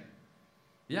amazing.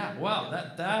 Yeah, wow,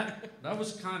 that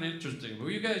was kind of interesting.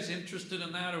 Were you guys interested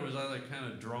in that, or was I like kind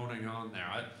of droning on there?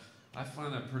 I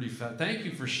find that pretty fat. Thank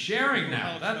you for sharing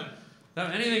that.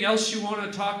 Anything else you want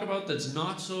to talk about that's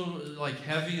not so like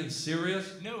heavy and serious?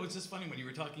 No, it's just funny when you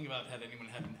were talking about had anyone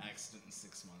had an accident in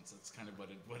 6 months. That's kind of what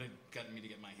had gotten me to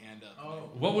get my hand up. Oh.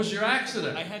 What was your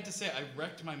accident? I had to say I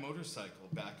wrecked my motorcycle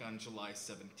back on July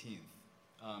 17th.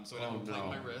 So I had a plate in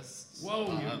my wrist. Whoa!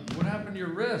 What happened to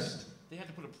your wrist? They had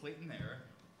to put a plate in there.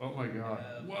 Oh my God!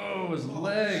 Whoa! His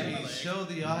leg. Show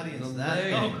the audience the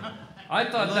that. Leg. I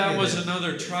thought that was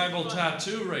another tribal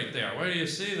tattoo right there. Where do you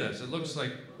see this? It looks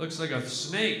like a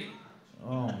snake.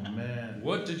 Oh man!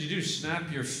 What did you do?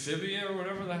 Snap your fibia or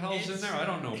whatever the hell's in there? I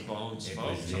don't know bones,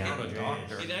 folks. I'm not a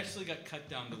doctor. It actually got cut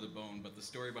down to the bone, but the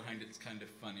story behind it is kind of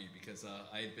funny because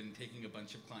I had been taking a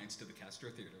bunch of clients to the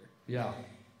Castro Theater. Yeah.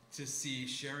 To see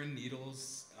Sharon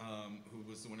Needles, who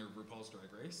was the winner of RuPaul's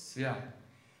Drag Race. Yeah.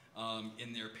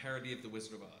 In their parody of The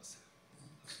Wizard of Oz.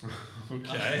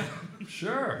 Okay.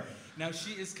 Sure. Now,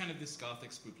 she is kind of this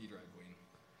gothic, spooky drag queen.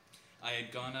 I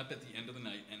had gone up at the end of the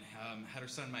night and had her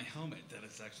sign my helmet that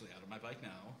is actually out of my bike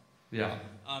now. Yeah.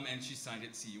 And she signed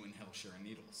it, "See You in Hell, Sharon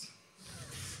Needles."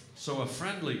 So a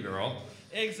friendly girl.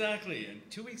 Exactly. And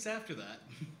 2 weeks after that,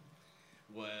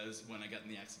 was when I got in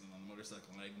the accident on the motorcycle,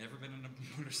 and I'd never been in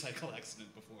a motorcycle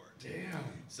accident before. Damn.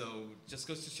 So just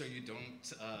goes to show you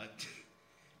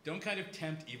don't kind of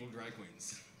tempt evil drag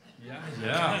queens. Yeah.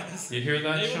 You hear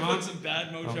that, They Sean? will put some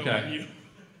bad mojo on you.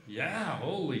 Yeah,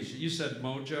 holy shit. You said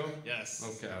mojo? Yes.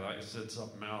 Okay, I thought you said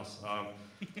something else.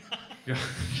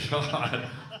 God.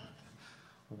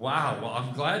 Wow, well,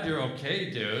 I'm glad you're okay,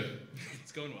 dude.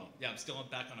 It's going well. Yeah, I'm still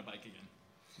back on a bike again.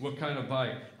 What kind of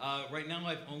bike? Right now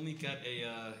I've only got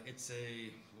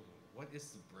what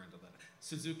is the brand of that?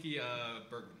 Suzuki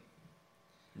Bergman.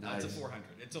 Nice. It's a 400.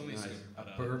 It's only nice.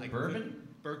 a Bourbon?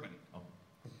 Bergman. Oh,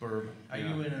 bourbon. Are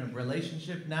you in a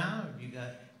relationship now? Have you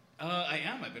got... I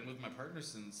am. I've been with my partner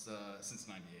since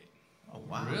 '98. Oh,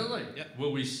 wow. Really? Yeah.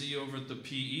 Will we see you over at the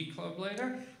PE club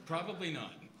later? Probably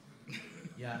not.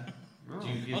 Yeah. Oh.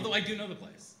 Although I do know the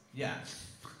place. Yeah.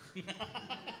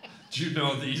 Do you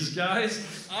know these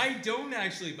guys? I don't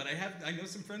actually, but I know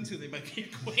some friends who they might be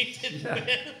acquainted with.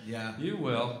 Yeah. You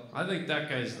will. I think that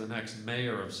guy's the next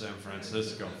mayor of San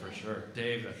Francisco for sure.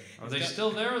 David. Are they still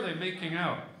there or are they making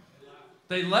out?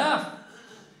 They left.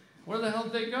 Where the hell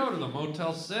did they go? To the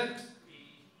Motel 6?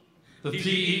 The PE. Did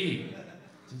they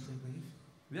leave?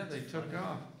 Yeah, they took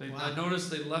off. Wow. I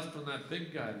noticed they left when that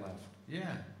big guy left.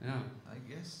 Yeah. Yeah. I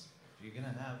guess you're going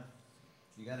to have...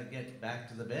 You got to get back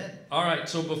to the bed. All right,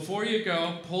 so before you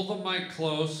go, pull the mic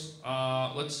close.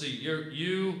 Let's see.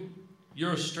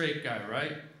 You're a straight guy,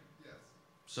 right? Yes.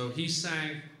 So he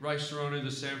sang Rice Aroni,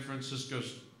 the San Francisco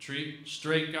Treat.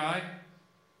 Straight guy.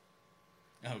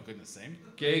 Oh, goodness same.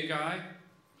 Gay guy.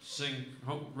 Sing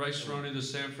Rice Aroni, the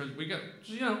San Francisco.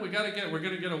 We're gonna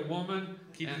get a woman.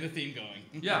 Keeping the theme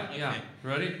going. Yeah, yeah.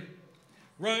 Ready?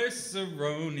 Rice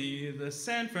Aroni, the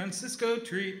San Francisco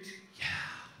treat. Yeah.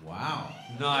 Wow.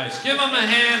 Nice. Give him a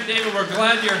hand, David. We're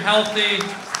glad you're healthy.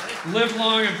 Live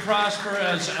long and prosper,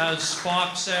 as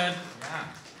Spock said. Yeah.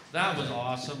 That was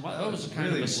awesome. That was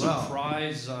kind of a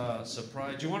surprise.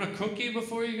 Surprise. Do you want a cookie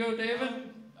before you go, David?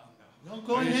 No,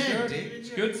 go ahead, sure? David. It's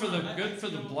good for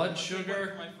the blood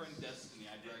sugar. My friend Destiny,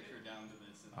 I dragged her down to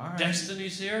this. All right.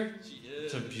 Destiny's here? She is.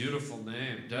 It's a beautiful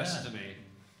name, Destiny.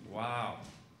 Wow.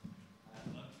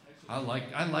 I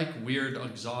like weird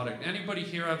exotic. Anybody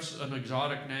here have an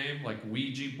exotic name like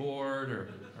Ouija board or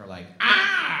like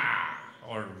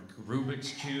or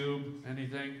Rubik's cube?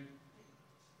 Anything?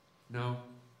 No.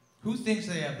 Who thinks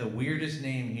they have the weirdest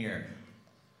name here?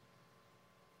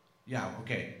 Yeah.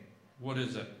 Okay. What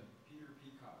is it? Peter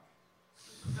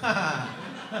Peacock.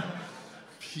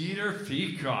 Peter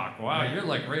Peacock. Wow, you're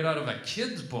like right out of a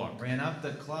kid's book. Ran up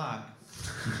the clock.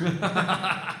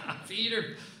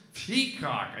 Peter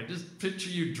Peacock. I just picture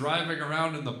you driving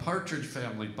around in the Partridge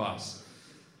Family bus.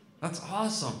 That's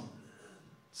awesome.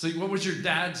 So what was your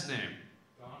dad's name?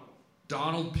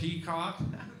 Donald Peacock?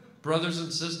 Brothers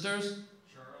and sisters?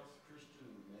 Charles, Christian,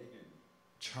 and Megan.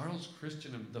 Charles,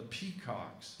 Christian, and the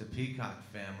Peacocks. The Peacock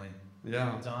family.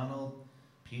 Yeah. Donald,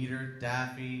 Peter,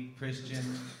 Daffy, Christian,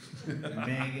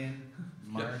 Megan,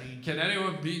 Marty. Can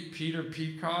anyone beat Peter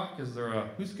Peacock? Is there a...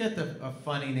 Who's got a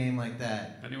funny name like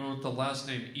that? Anyone with the last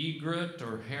name Egret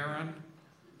or Heron?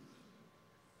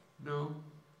 No?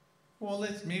 Well,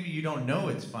 maybe you don't know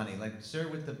it's funny. Like, sir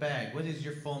with the bag, what is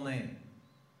your full name?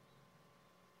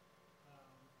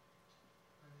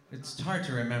 It's hard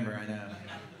to remember, I know.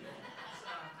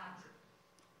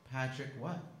 Patrick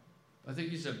what? I think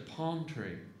he said palm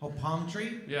tree. Oh, palm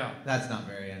tree? Yeah. That's not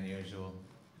very unusual.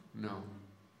 No.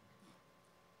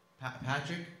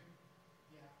 Patrick?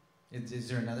 Yeah. Is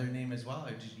there another name as well,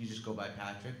 or you just go by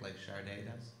Patrick like Sade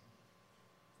does?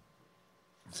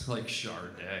 It's like Sade.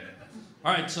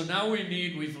 All right, so now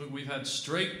we've had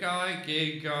straight guy,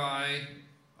 gay guy.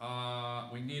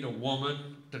 We need a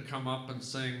woman to come up and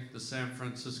sing the San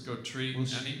Francisco Treat.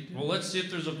 Well, let's see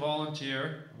if there's a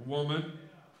volunteer. A woman.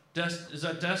 Is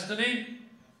that Destiny?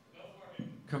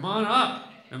 Come on up.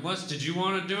 Did you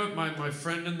want to do it? My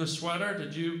friend in the sweater,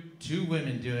 did you? 2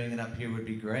 women doing it up here would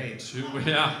be great. 2,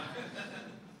 yeah.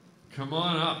 Come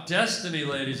on up. Destiny,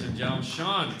 ladies and gentlemen.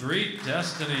 Sean, greet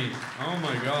Destiny. Oh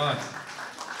my God.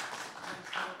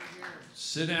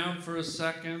 Sit down for a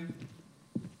second.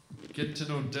 Get to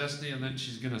know Destiny, and then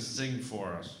she's going to sing for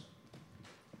us.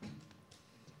 Okay.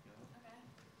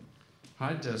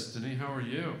 Hi, Destiny. How are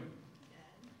you?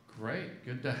 Good. Great.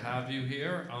 Good to have you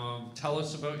here. Tell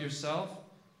us about yourself.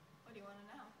 What do you want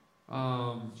to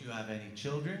know? Do you have any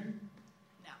children?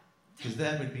 No. Because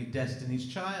that would be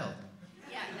Destiny's child.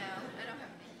 Yeah, no, I don't have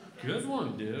any. Good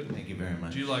one, dude. Thank you very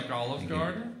much. Do you like Olive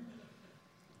Garden?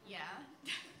 Yeah.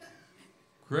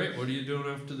 Great. What are you doing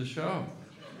after the show?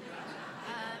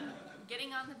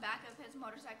 Getting on the back of his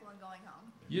motorcycle and going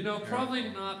home. You know, probably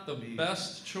not the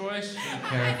best choice. Be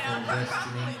careful,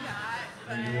 Destiny.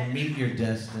 Or you will meet your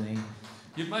destiny.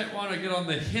 You might want to get on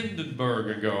the Hindenburg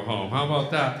and go home. How about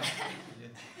that?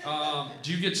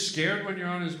 Do you get scared when you're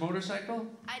on his motorcycle?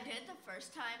 I did the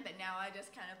first time, but now I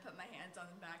just kind of put my hands on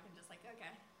the back and just like,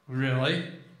 okay. Really?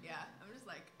 Yeah, I'm just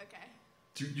like, okay.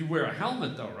 You wear a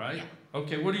helmet though, right? Yeah.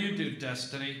 Okay, what do you do,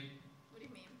 Destiny? What do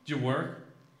you mean? Do you work?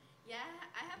 Yeah,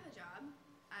 I have a job.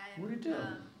 I'm What do you do?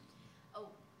 A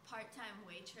part-time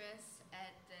waitress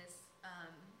at this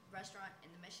restaurant in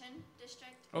the Mission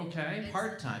District. Okay.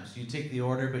 Part-time, so you take the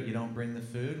order, but you don't bring the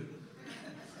food?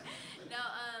 No,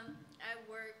 I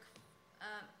work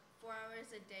 4 hours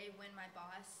a day when my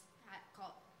boss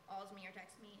calls me or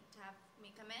texts me to have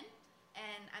me come in,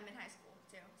 and I'm in high school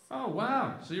too. So. Oh,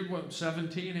 wow. So you're what,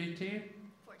 17, 18?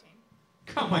 14.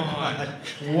 Come on.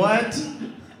 What?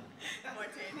 14.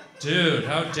 Dude,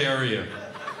 how dare you?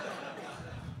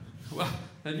 Well,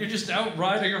 and you're just out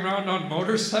riding around on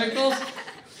motorcycles?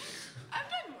 I've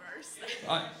done worse.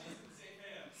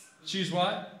 She's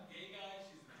what?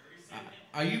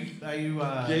 Are you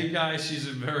Gay guy, she's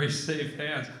in very safe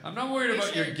hands. I'm not worried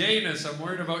about your gayness, I'm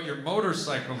worried about your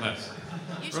motorcycleness.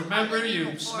 Remember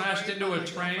you smashed into a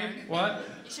train? What?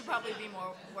 You should probably be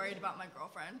more worried about my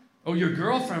girlfriend. Oh, your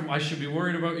girlfriend. I should be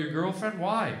worried about your girlfriend?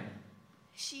 Why?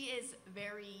 She is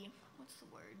very, what's the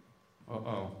word?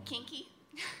 Uh-oh. Kinky.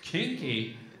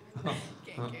 Kinky?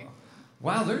 Kinky.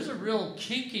 Wow, there's a real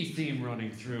kinky theme running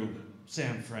through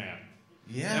San Fran.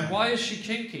 Yeah. And why is she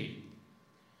kinky?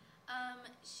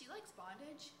 She likes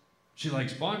bondage. She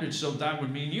likes bondage, so that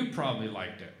would mean you probably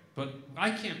liked it. But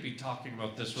I can't be talking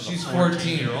about this with She's a 14.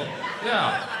 14-year-old.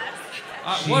 Yeah.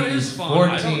 What is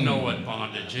bondage? I don't know what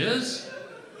bondage is.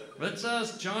 Let's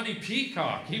ask Johnny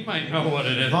Peacock. He might know what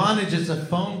it is. Bondage is a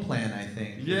phone plan, I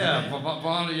think. Yeah,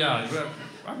 yeah.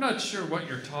 I'm not sure what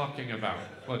you're talking about,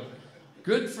 but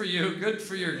good for you. Good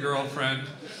for your girlfriend.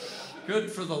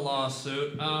 Good for the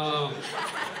lawsuit.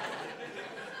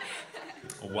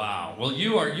 Wow. Well,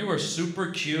 you are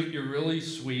super cute. You're really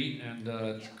sweet, and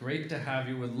it's great to have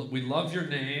you. We love your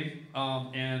name.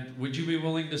 And would you be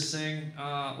willing to sing?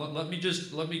 Let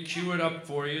me cue it up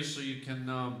for you so you can,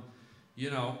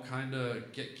 kind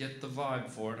of get the vibe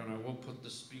for it. And I will put the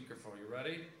speaker for you.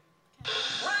 Ready?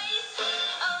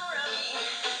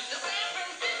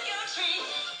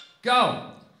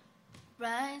 Go.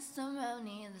 Rice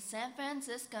Aroni in the San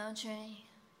Francisco tree.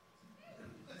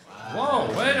 Whoa,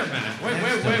 wait a minute.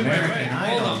 Wait.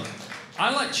 Hold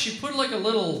on. She put like a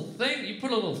little thing, you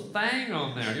put a little thang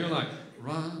on there. You're like,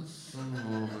 Rice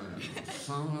Aroni,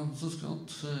 San Francisco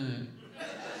tree.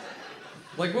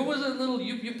 Like, what was it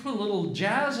you put a little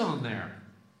jazz on there.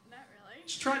 Not really.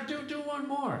 Just try, do one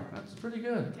more. That's pretty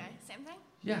good. Okay, same thing?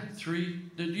 Yeah,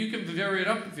 3, you can vary it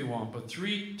up if you want, but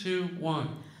 3, 2, 1.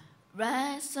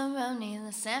 Rice Aroni in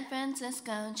the San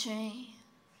Francisco tree.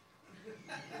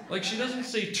 Like she doesn't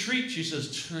say treat, she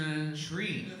says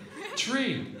tree.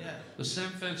 Tree. Yeah. The San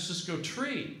Francisco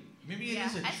tree. Maybe it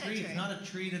is a tree. It's not a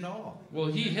treat at all. Well,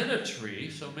 he hit a tree,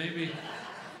 so maybe.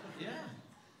 Yeah.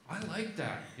 I like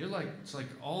that. It's like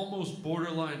almost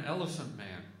borderline Elephant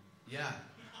Man. Yeah.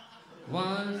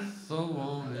 It's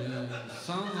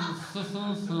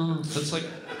like.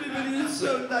 It's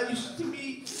so nice to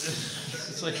meet.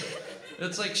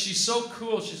 It's like she's so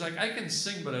cool. She's like, I can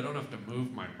sing, but I don't have to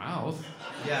move my mouth.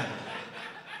 Yeah.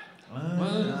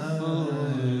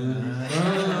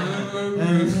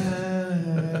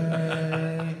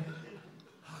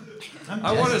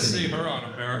 I want to see her on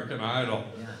American Idol.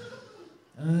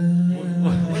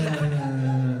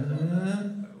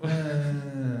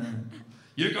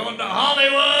 You're going to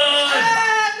Hollywood!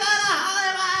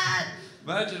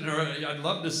 Imagine her. I'd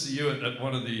love to see you at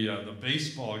one of the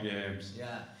baseball games.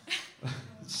 Yeah.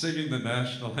 Singing the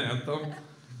national anthem.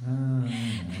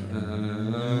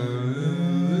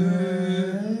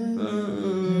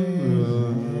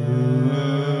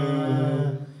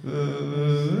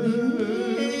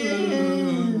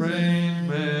 Rain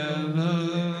Man.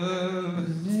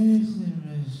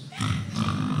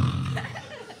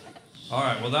 All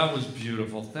right, well, that was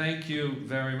beautiful. Thank you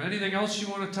very much. Anything else you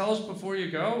want to tell us before you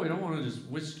go? We don't want to just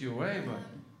whisk you away, but...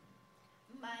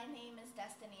 My name is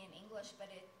Destiny in English, but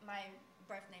my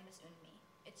birth name is Unmi.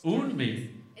 It's Unmi? Japanese.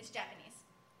 It's Japanese.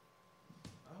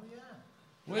 Oh, yeah.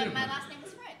 Wait a But my minute. last name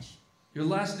is French. Your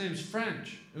last name's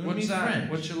French. Unmi What's that? French.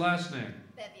 What's your last name?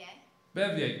 Bevier.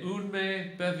 Bevier.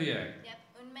 Unme Bevier. Yep,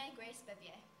 Unme Grace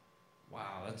Bevier.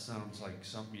 Wow, that sounds like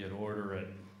something you'd order at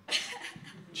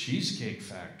Cheesecake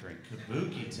Factory.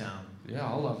 Kabuki Town. Yeah,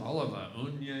 I'll have a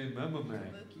unye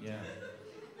memame. Yeah.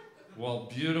 Well,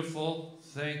 beautiful.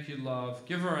 Thank you, love.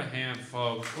 Give her a hand,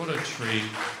 folks. What a treat.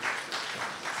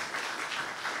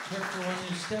 Careful on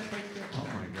your step right there. Oh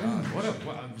my God!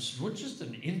 What just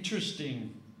an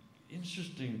interesting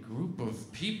group of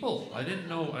people. I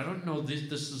don't know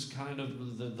this is kind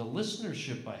of the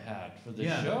listenership I had for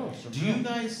this show. Do you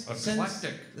guys sense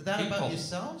that people. about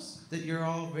yourselves? That you're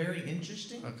all very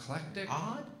interesting? Eclectic?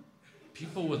 Odd?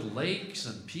 People with lakes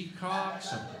and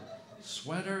peacocks and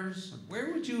sweaters.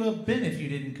 Where would you have been if you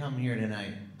didn't come here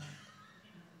tonight?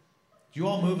 Do you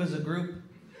all move as a group?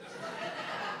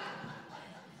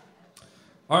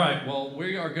 All right, well,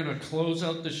 we are going to close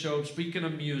out the show, speaking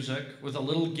of music, with a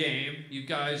little game. You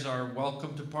guys are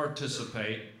welcome to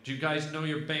participate. Do you guys know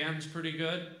your bands pretty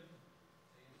good?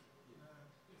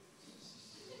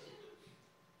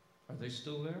 Are they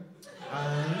still there?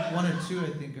 One or two, I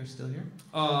think, are still here.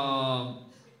 All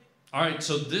right,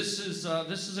 so this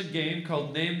is a game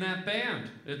called Name That Band.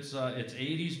 It's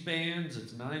 80s bands,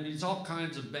 it's 90s, all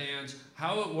kinds of bands.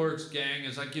 How it works, gang,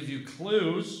 is I give you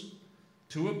clues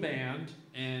to a band,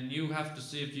 and you have to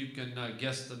see if you can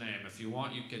guess the name. If you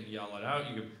want, you can yell it out.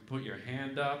 You can put your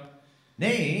hand up.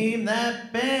 Name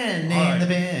that band. Name the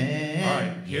band. All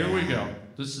right, here we go.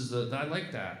 This is I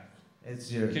like that. It's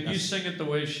your. Can you sing it the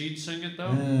way she'd sing it,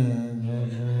 though?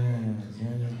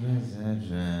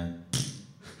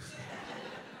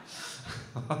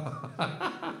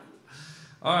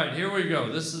 All right, here we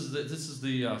go. This is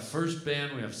the first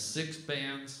band. We have 6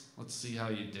 bands. Let's see how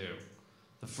you do.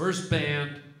 The first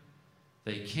band,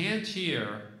 they can't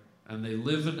hear, and they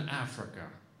live in Africa.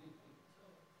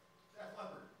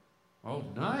 Oh,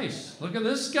 nice. Look at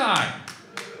this guy.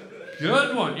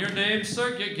 Good one. Your name,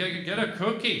 sir? Get a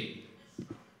cookie.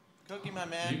 Cookie, my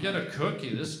man. You get a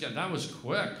cookie. This guy, that was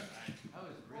quick. Are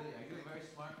you a very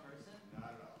smart person?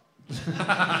 Not at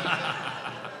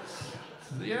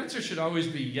all. The answer should always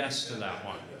be yes to that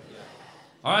one.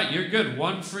 All right, you're good.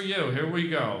 One for you. Here we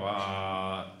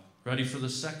go. Ready for the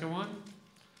second one?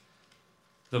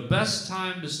 The best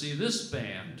time to see this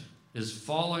band is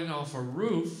falling off a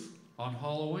roof on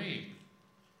Halloween.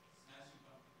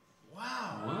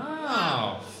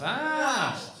 Wow.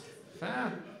 Fast.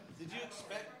 Did you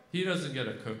expect? He doesn't get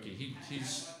a cookie. He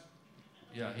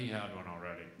had one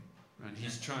already. And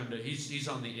he's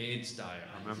on the AIDS diet,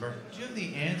 remember? Do you have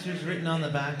the answers written on the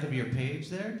back of your page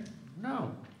there?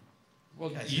 No.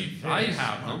 Well, I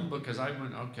have them because I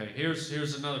went, okay, here's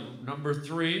another, number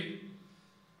 3.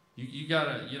 You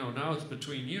gotta, now it's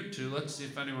between you two. Let's see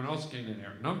if anyone else can get in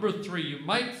here. Number 3, you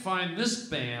might find this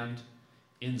band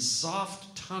in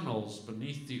soft tunnels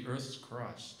beneath the Earth's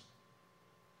crust.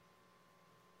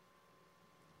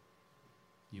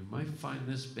 You might find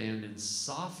this band in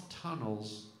soft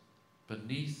tunnels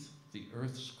beneath the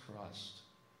Earth's crust.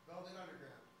 Velvet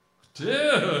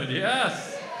Underground. Dude,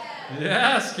 yes.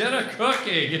 Yes, get a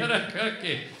cookie.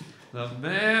 The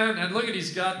man, and look at,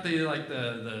 he's got the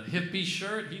hippie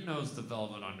shirt. He knows the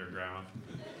Velvet Underground.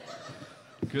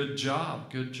 Good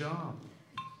job.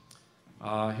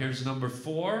 Here's number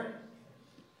 4.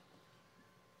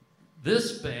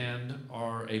 This band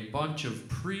are a bunch of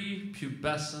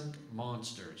prepubescent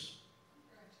monsters.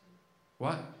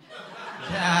 What?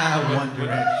 One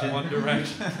Direction. One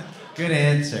Direction. Good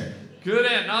answer.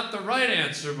 Not the right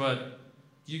answer, but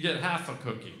you get half a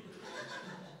cookie.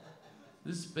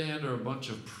 This band are a bunch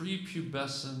of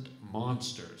prepubescent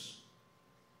monsters.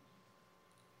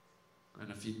 And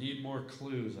if you need more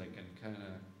clues, I can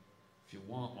if you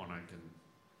want one, I can.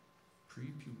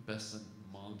 Prepubescent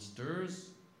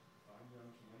monsters.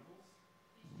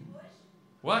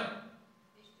 What?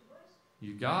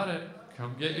 You got it.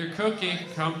 Come get your cookie.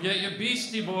 Come get your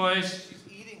Beastie Boys.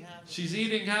 She's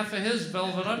eating half of his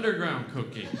Velvet Underground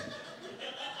cookie.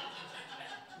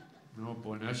 Oh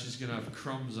boy, now she's going to have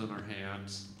crumbs on her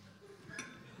hands,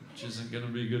 which isn't going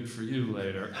to be good for you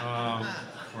later.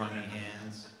 Crummy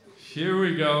hands. Here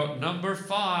we go. Number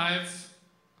 5.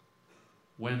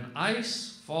 When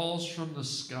ice falls from the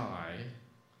sky,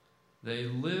 they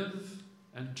live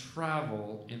and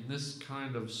travel in this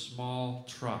kind of small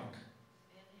truck.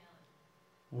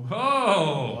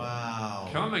 Whoa! Wow!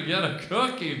 Come and get a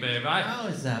cookie, babe. How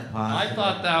is that possible? I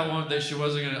thought that one she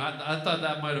wasn't gonna. I thought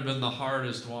that might have been the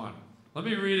hardest one. Let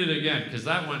me read it again because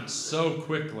that went so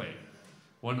quickly.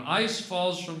 When ice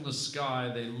falls from the sky,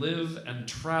 they live and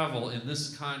travel in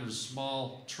this kind of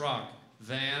small truck.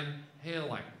 Van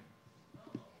Halen.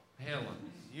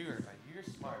 You're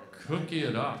smart. Cookie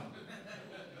it up.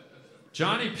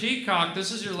 Johnny Peacock,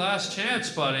 this is your last chance,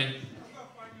 buddy.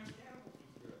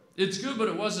 It's good, but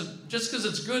it wasn't. Just because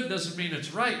it's good doesn't mean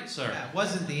it's right, sir. That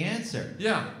wasn't the answer.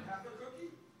 Yeah.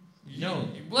 No.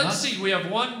 Let's see. We have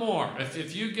one more.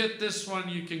 If you get this one,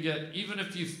 you can get. Even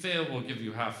if you fail, we'll give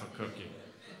you half a cookie.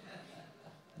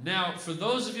 Now, for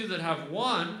those of you that have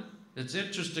one, it's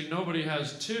interesting. Nobody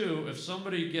has two. If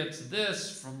somebody gets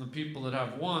this from the people that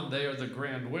have one, they are the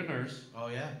grand winners. Oh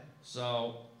yeah.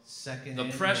 So second. The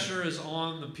pressure is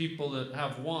on the people that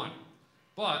have one.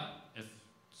 But if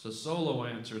it's a solo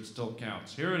answer, it still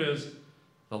counts. Here it is.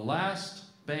 The last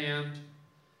band.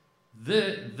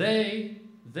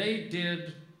 They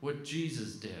did what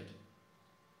Jesus did.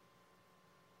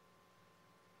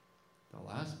 The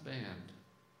last band.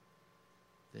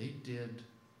 They did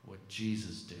what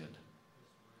Jesus did.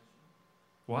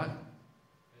 What?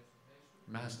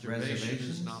 Masturbation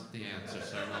is not the answer,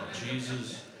 sir. No,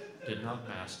 Jesus did not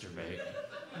masturbate.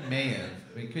 He may have.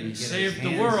 He saved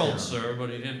the world, sir, but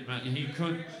he didn't. He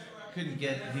couldn't. Couldn't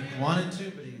get. He wanted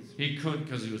to, but he couldn't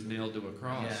because he was nailed to a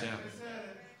cross. Yeah.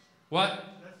 What?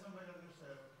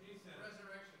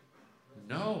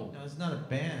 No. No, it's not a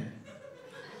band.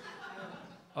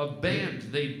 A band.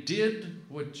 They did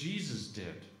what Jesus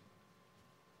did.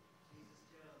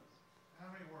 How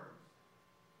many words?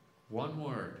 One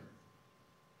word.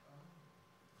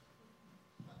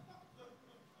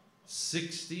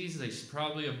 60s. They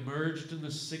probably emerged in the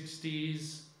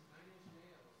 60s.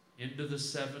 Into the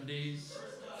 70s.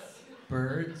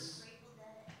 Birds.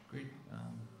 Great.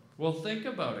 Well, think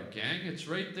about it, gang. It's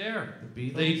right there.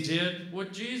 The Beatles? They did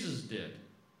what Jesus did.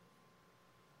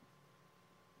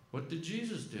 What did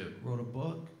Jesus do? Wrote a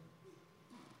book.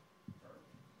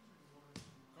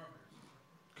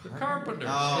 The Carpenters.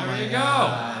 Oh, there you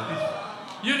God.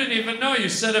 go. You didn't even know. You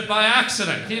said it by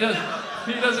accident. He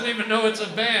doesn't even know it's a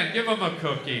band. Give him a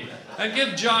cookie. And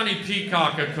give Johnny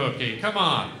Peacock a cookie. Come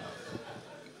on.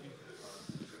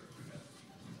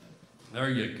 There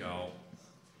you go.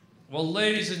 Well,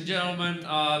 ladies and gentlemen,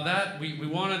 we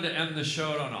wanted to end the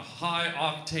show on a high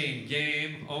octane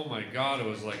game. Oh my God, it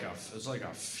was like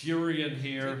a fury in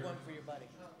here. Take one for your buddy.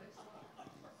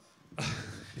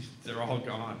 They're all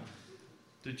gone.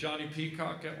 Did Johnny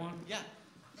Peacock get one? Yeah.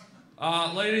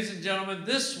 Ladies and gentlemen,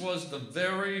 this was the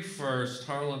very first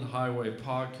Harland Highway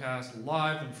podcast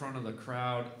live in front of the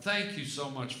crowd. Thank you so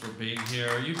much for being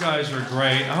here. You guys are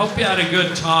great. I hope you had a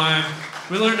good time.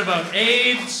 We learned about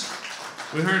AIDS.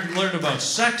 We learned about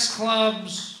sex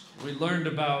clubs. We learned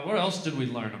about, what else did we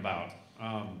learn about?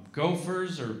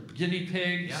 Gophers or guinea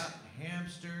pigs? Yeah,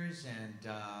 hamsters, and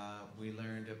we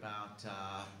learned about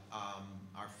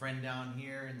our friend down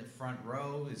here in the front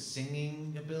row, his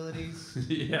singing abilities.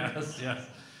 Yes.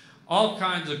 All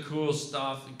kinds of cool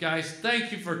stuff. Guys,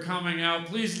 thank you for coming out.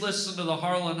 Please listen to the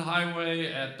Harland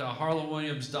Highway at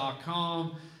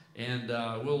harlandwilliams.com, and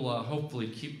we'll hopefully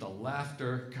keep the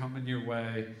laughter coming your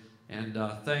way. And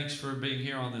thanks for being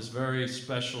here on this very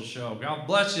special show. God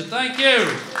bless you. Thank you.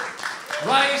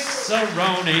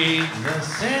 Rice-A-Roni. The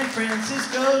San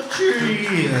Francisco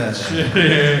tree.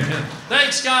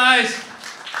 Thanks, guys.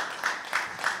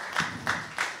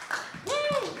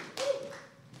 Woo!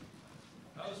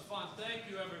 That was fun. Thank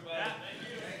you, everybody.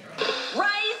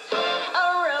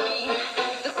 Rice-A-Roni.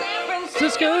 The San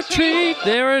Francisco treat.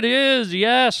 There it is.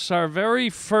 Yes, our very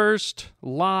first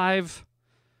live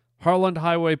Harland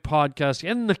Highway podcast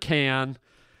in the can.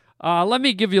 Let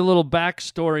me give you a little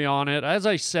backstory on it. As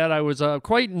I said, I was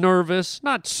quite nervous,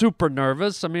 not super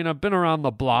nervous. I mean, I've been around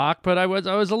the block, but I was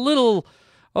a little,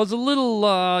 a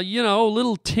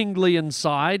little tingly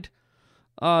inside,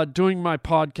 doing my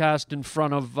podcast in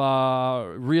front of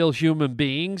real human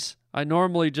beings. I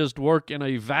normally just work in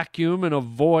a vacuum in a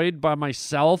void by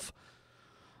myself,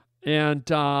 and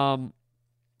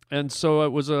so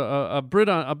it was a bit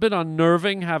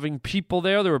unnerving having people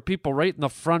there. There were people right in the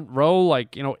front row,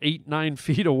 like 8-9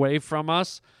 feet away from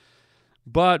us.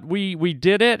 But we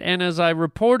did it, and as I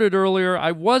reported earlier,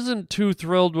 I wasn't too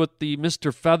thrilled with the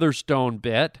Mr. Featherstone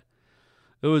bit.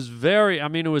 It was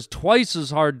it was twice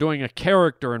as hard doing a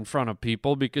character in front of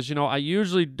people because, I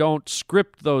usually don't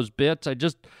script those bits. I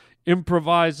just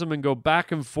improvise them and go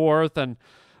back and forth, and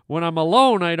when I'm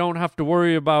alone, I don't have to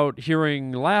worry about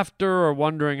hearing laughter or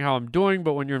wondering how I'm doing,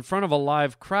 but when you're in front of a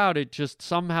live crowd, it just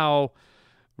somehow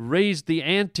raised the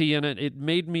ante, and it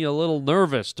made me a little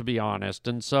nervous, to be honest.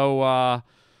 And so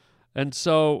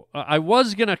I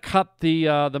was going to cut the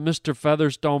Mr.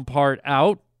 Featherstone part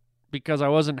out because I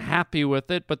wasn't happy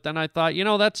with it, but then I thought,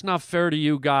 that's not fair to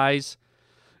you guys.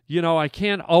 I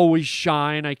can't always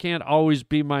shine. I can't always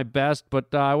be my best,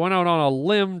 but I went out on a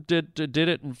limb, did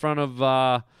it in front of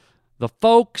the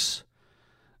folks,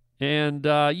 and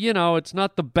it's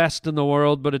not the best in the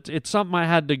world, but it's something I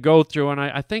had to go through, and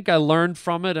I think I learned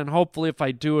from it, and hopefully if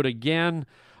I do it again,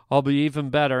 I'll be even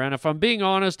better. And if I'm being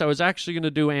honest, I was actually going to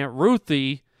do Aunt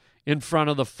Ruthie in front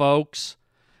of the folks.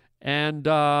 And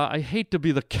I hate to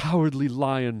be the cowardly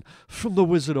lion from The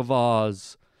Wizard of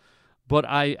Oz. But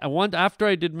after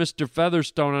I did Mr.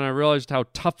 Featherstone and I realized how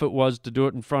tough it was to do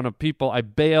it in front of people, I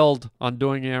bailed on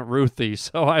doing Aunt Ruthie.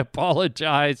 So I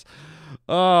apologize.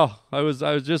 Oh, I was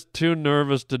just too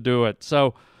nervous to do it.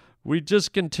 So we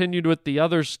just continued with the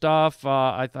other stuff.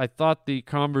 I thought the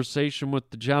conversation with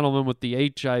the gentleman with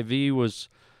the HIV was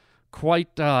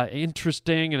quite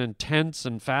interesting and intense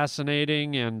and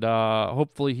fascinating, and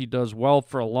hopefully he does well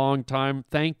for a long time.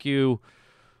 Thank you,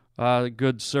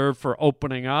 good sir, for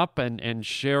opening up and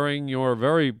sharing your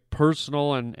very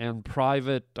personal and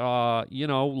private,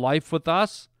 life with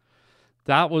us.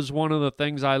 That was one of the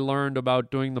things I learned about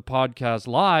doing the podcast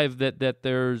live, that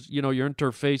there's, you're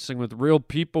interfacing with real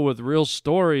people with real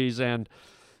stories, and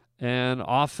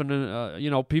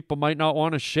often, people might not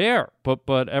want to share,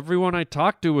 but everyone I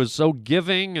talked to was so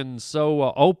giving and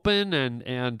so open,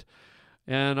 and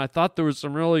I thought there was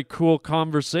some really cool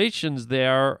conversations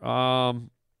there.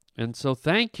 And so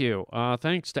thank you.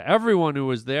 Thanks to everyone who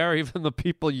was there, even the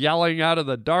people yelling out of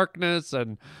the darkness,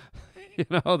 and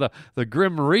the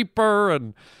Grim Reaper,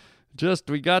 and just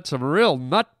we got some real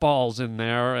nutballs in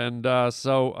there, and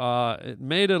so it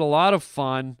made it a lot of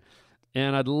fun.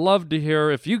 And I'd love to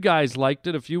hear if you guys liked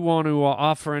it. If you want to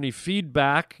offer any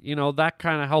feedback, that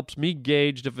kind of helps me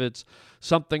gauge if it's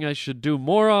something I should do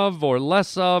more of or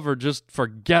less of, or just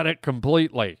forget it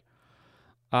completely.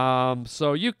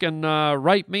 So you can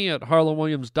write me at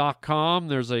harlandwilliams.com.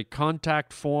 There's a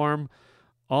contact form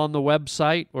on the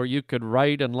website where you could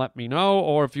write and let me know.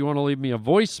 Or if you want to leave me a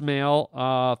voicemail,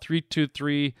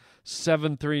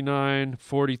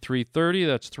 323-739-4330.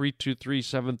 That's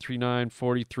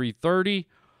 323-739-4330.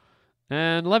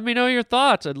 And let me know your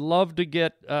thoughts. I'd love to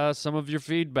get some of your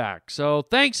feedback. So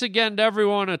thanks again to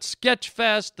everyone at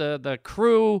Sketchfest, the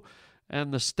crew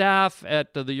and the staff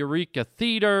at the Eureka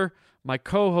Theater, my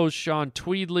co-host Sean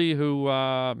Tweedley, who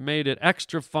made it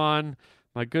extra fun,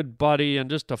 my good buddy and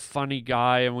just a funny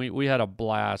guy, and we had a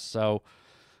blast. So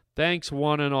thanks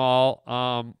one and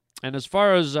all. And as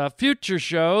far as future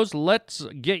shows, let's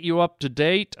get you up to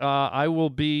date. I will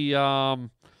be,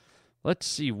 let's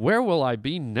see, where will I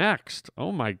be next?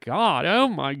 Oh my God,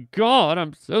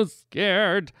 I'm so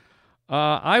scared.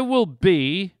 I will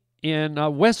be in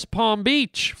West Palm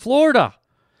Beach, Florida.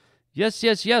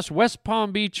 Yes, West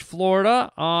Palm Beach,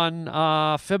 Florida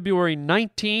on February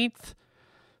 19th.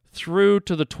 Through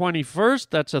to the 21st.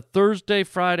 That's a Thursday,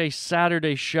 Friday,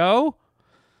 Saturday show.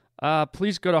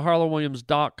 Please go to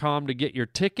harlandwilliams.com to get your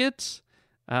tickets.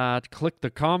 Click the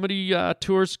comedy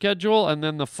tour schedule. And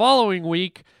then the following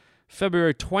week,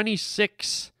 February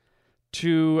 26th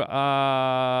to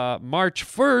March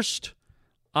 1st,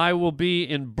 I will be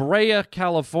in Brea,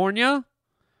 California.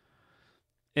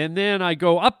 And then I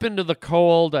go up into the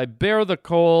cold. I bear the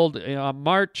cold.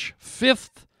 March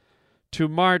 5th to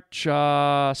March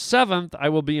 7th, I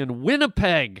will be in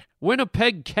Winnipeg,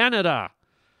 Canada.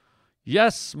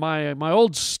 Yes, my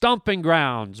old stomping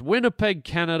grounds, Winnipeg,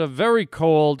 Canada. Very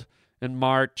cold in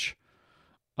March,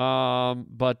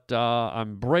 but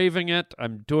I'm braving it.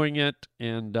 I'm doing it,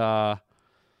 and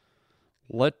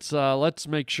let's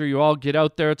make sure you all get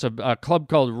out there. It's a club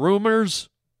called Rumors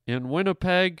in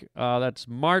Winnipeg. That's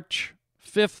March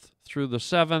 5th through the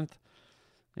 7th.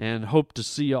 And hope to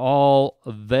see you all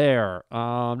there.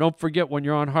 Don't forget, when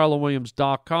you're on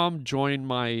harlandwilliams.com, join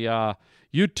my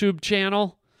YouTube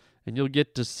channel, and you'll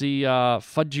get to see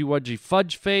Fudgy Wudgy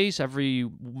Fudge Face. Every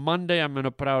Monday, I'm going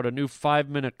to put out a new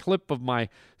 5-minute clip of my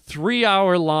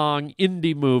 3-hour-long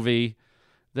indie movie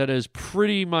that is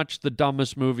pretty much the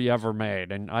dumbest movie ever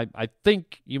made. And I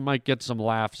think you might get some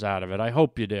laughs out of it. I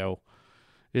hope you do.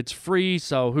 It's free,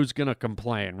 so who's going to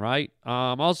complain, right?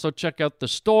 Also, check out the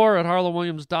store at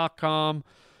harlandwilliams.com.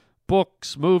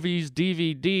 Books, movies,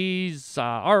 DVDs,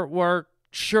 artwork,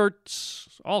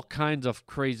 shirts, all kinds of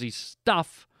crazy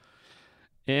stuff.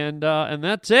 And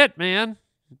that's it, man.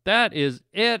 That is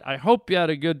it. I hope you had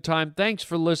a good time. Thanks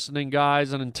for listening,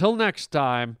 guys. And until next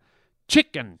time,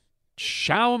 chicken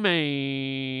chow mein,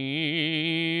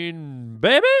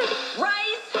 baby. Right.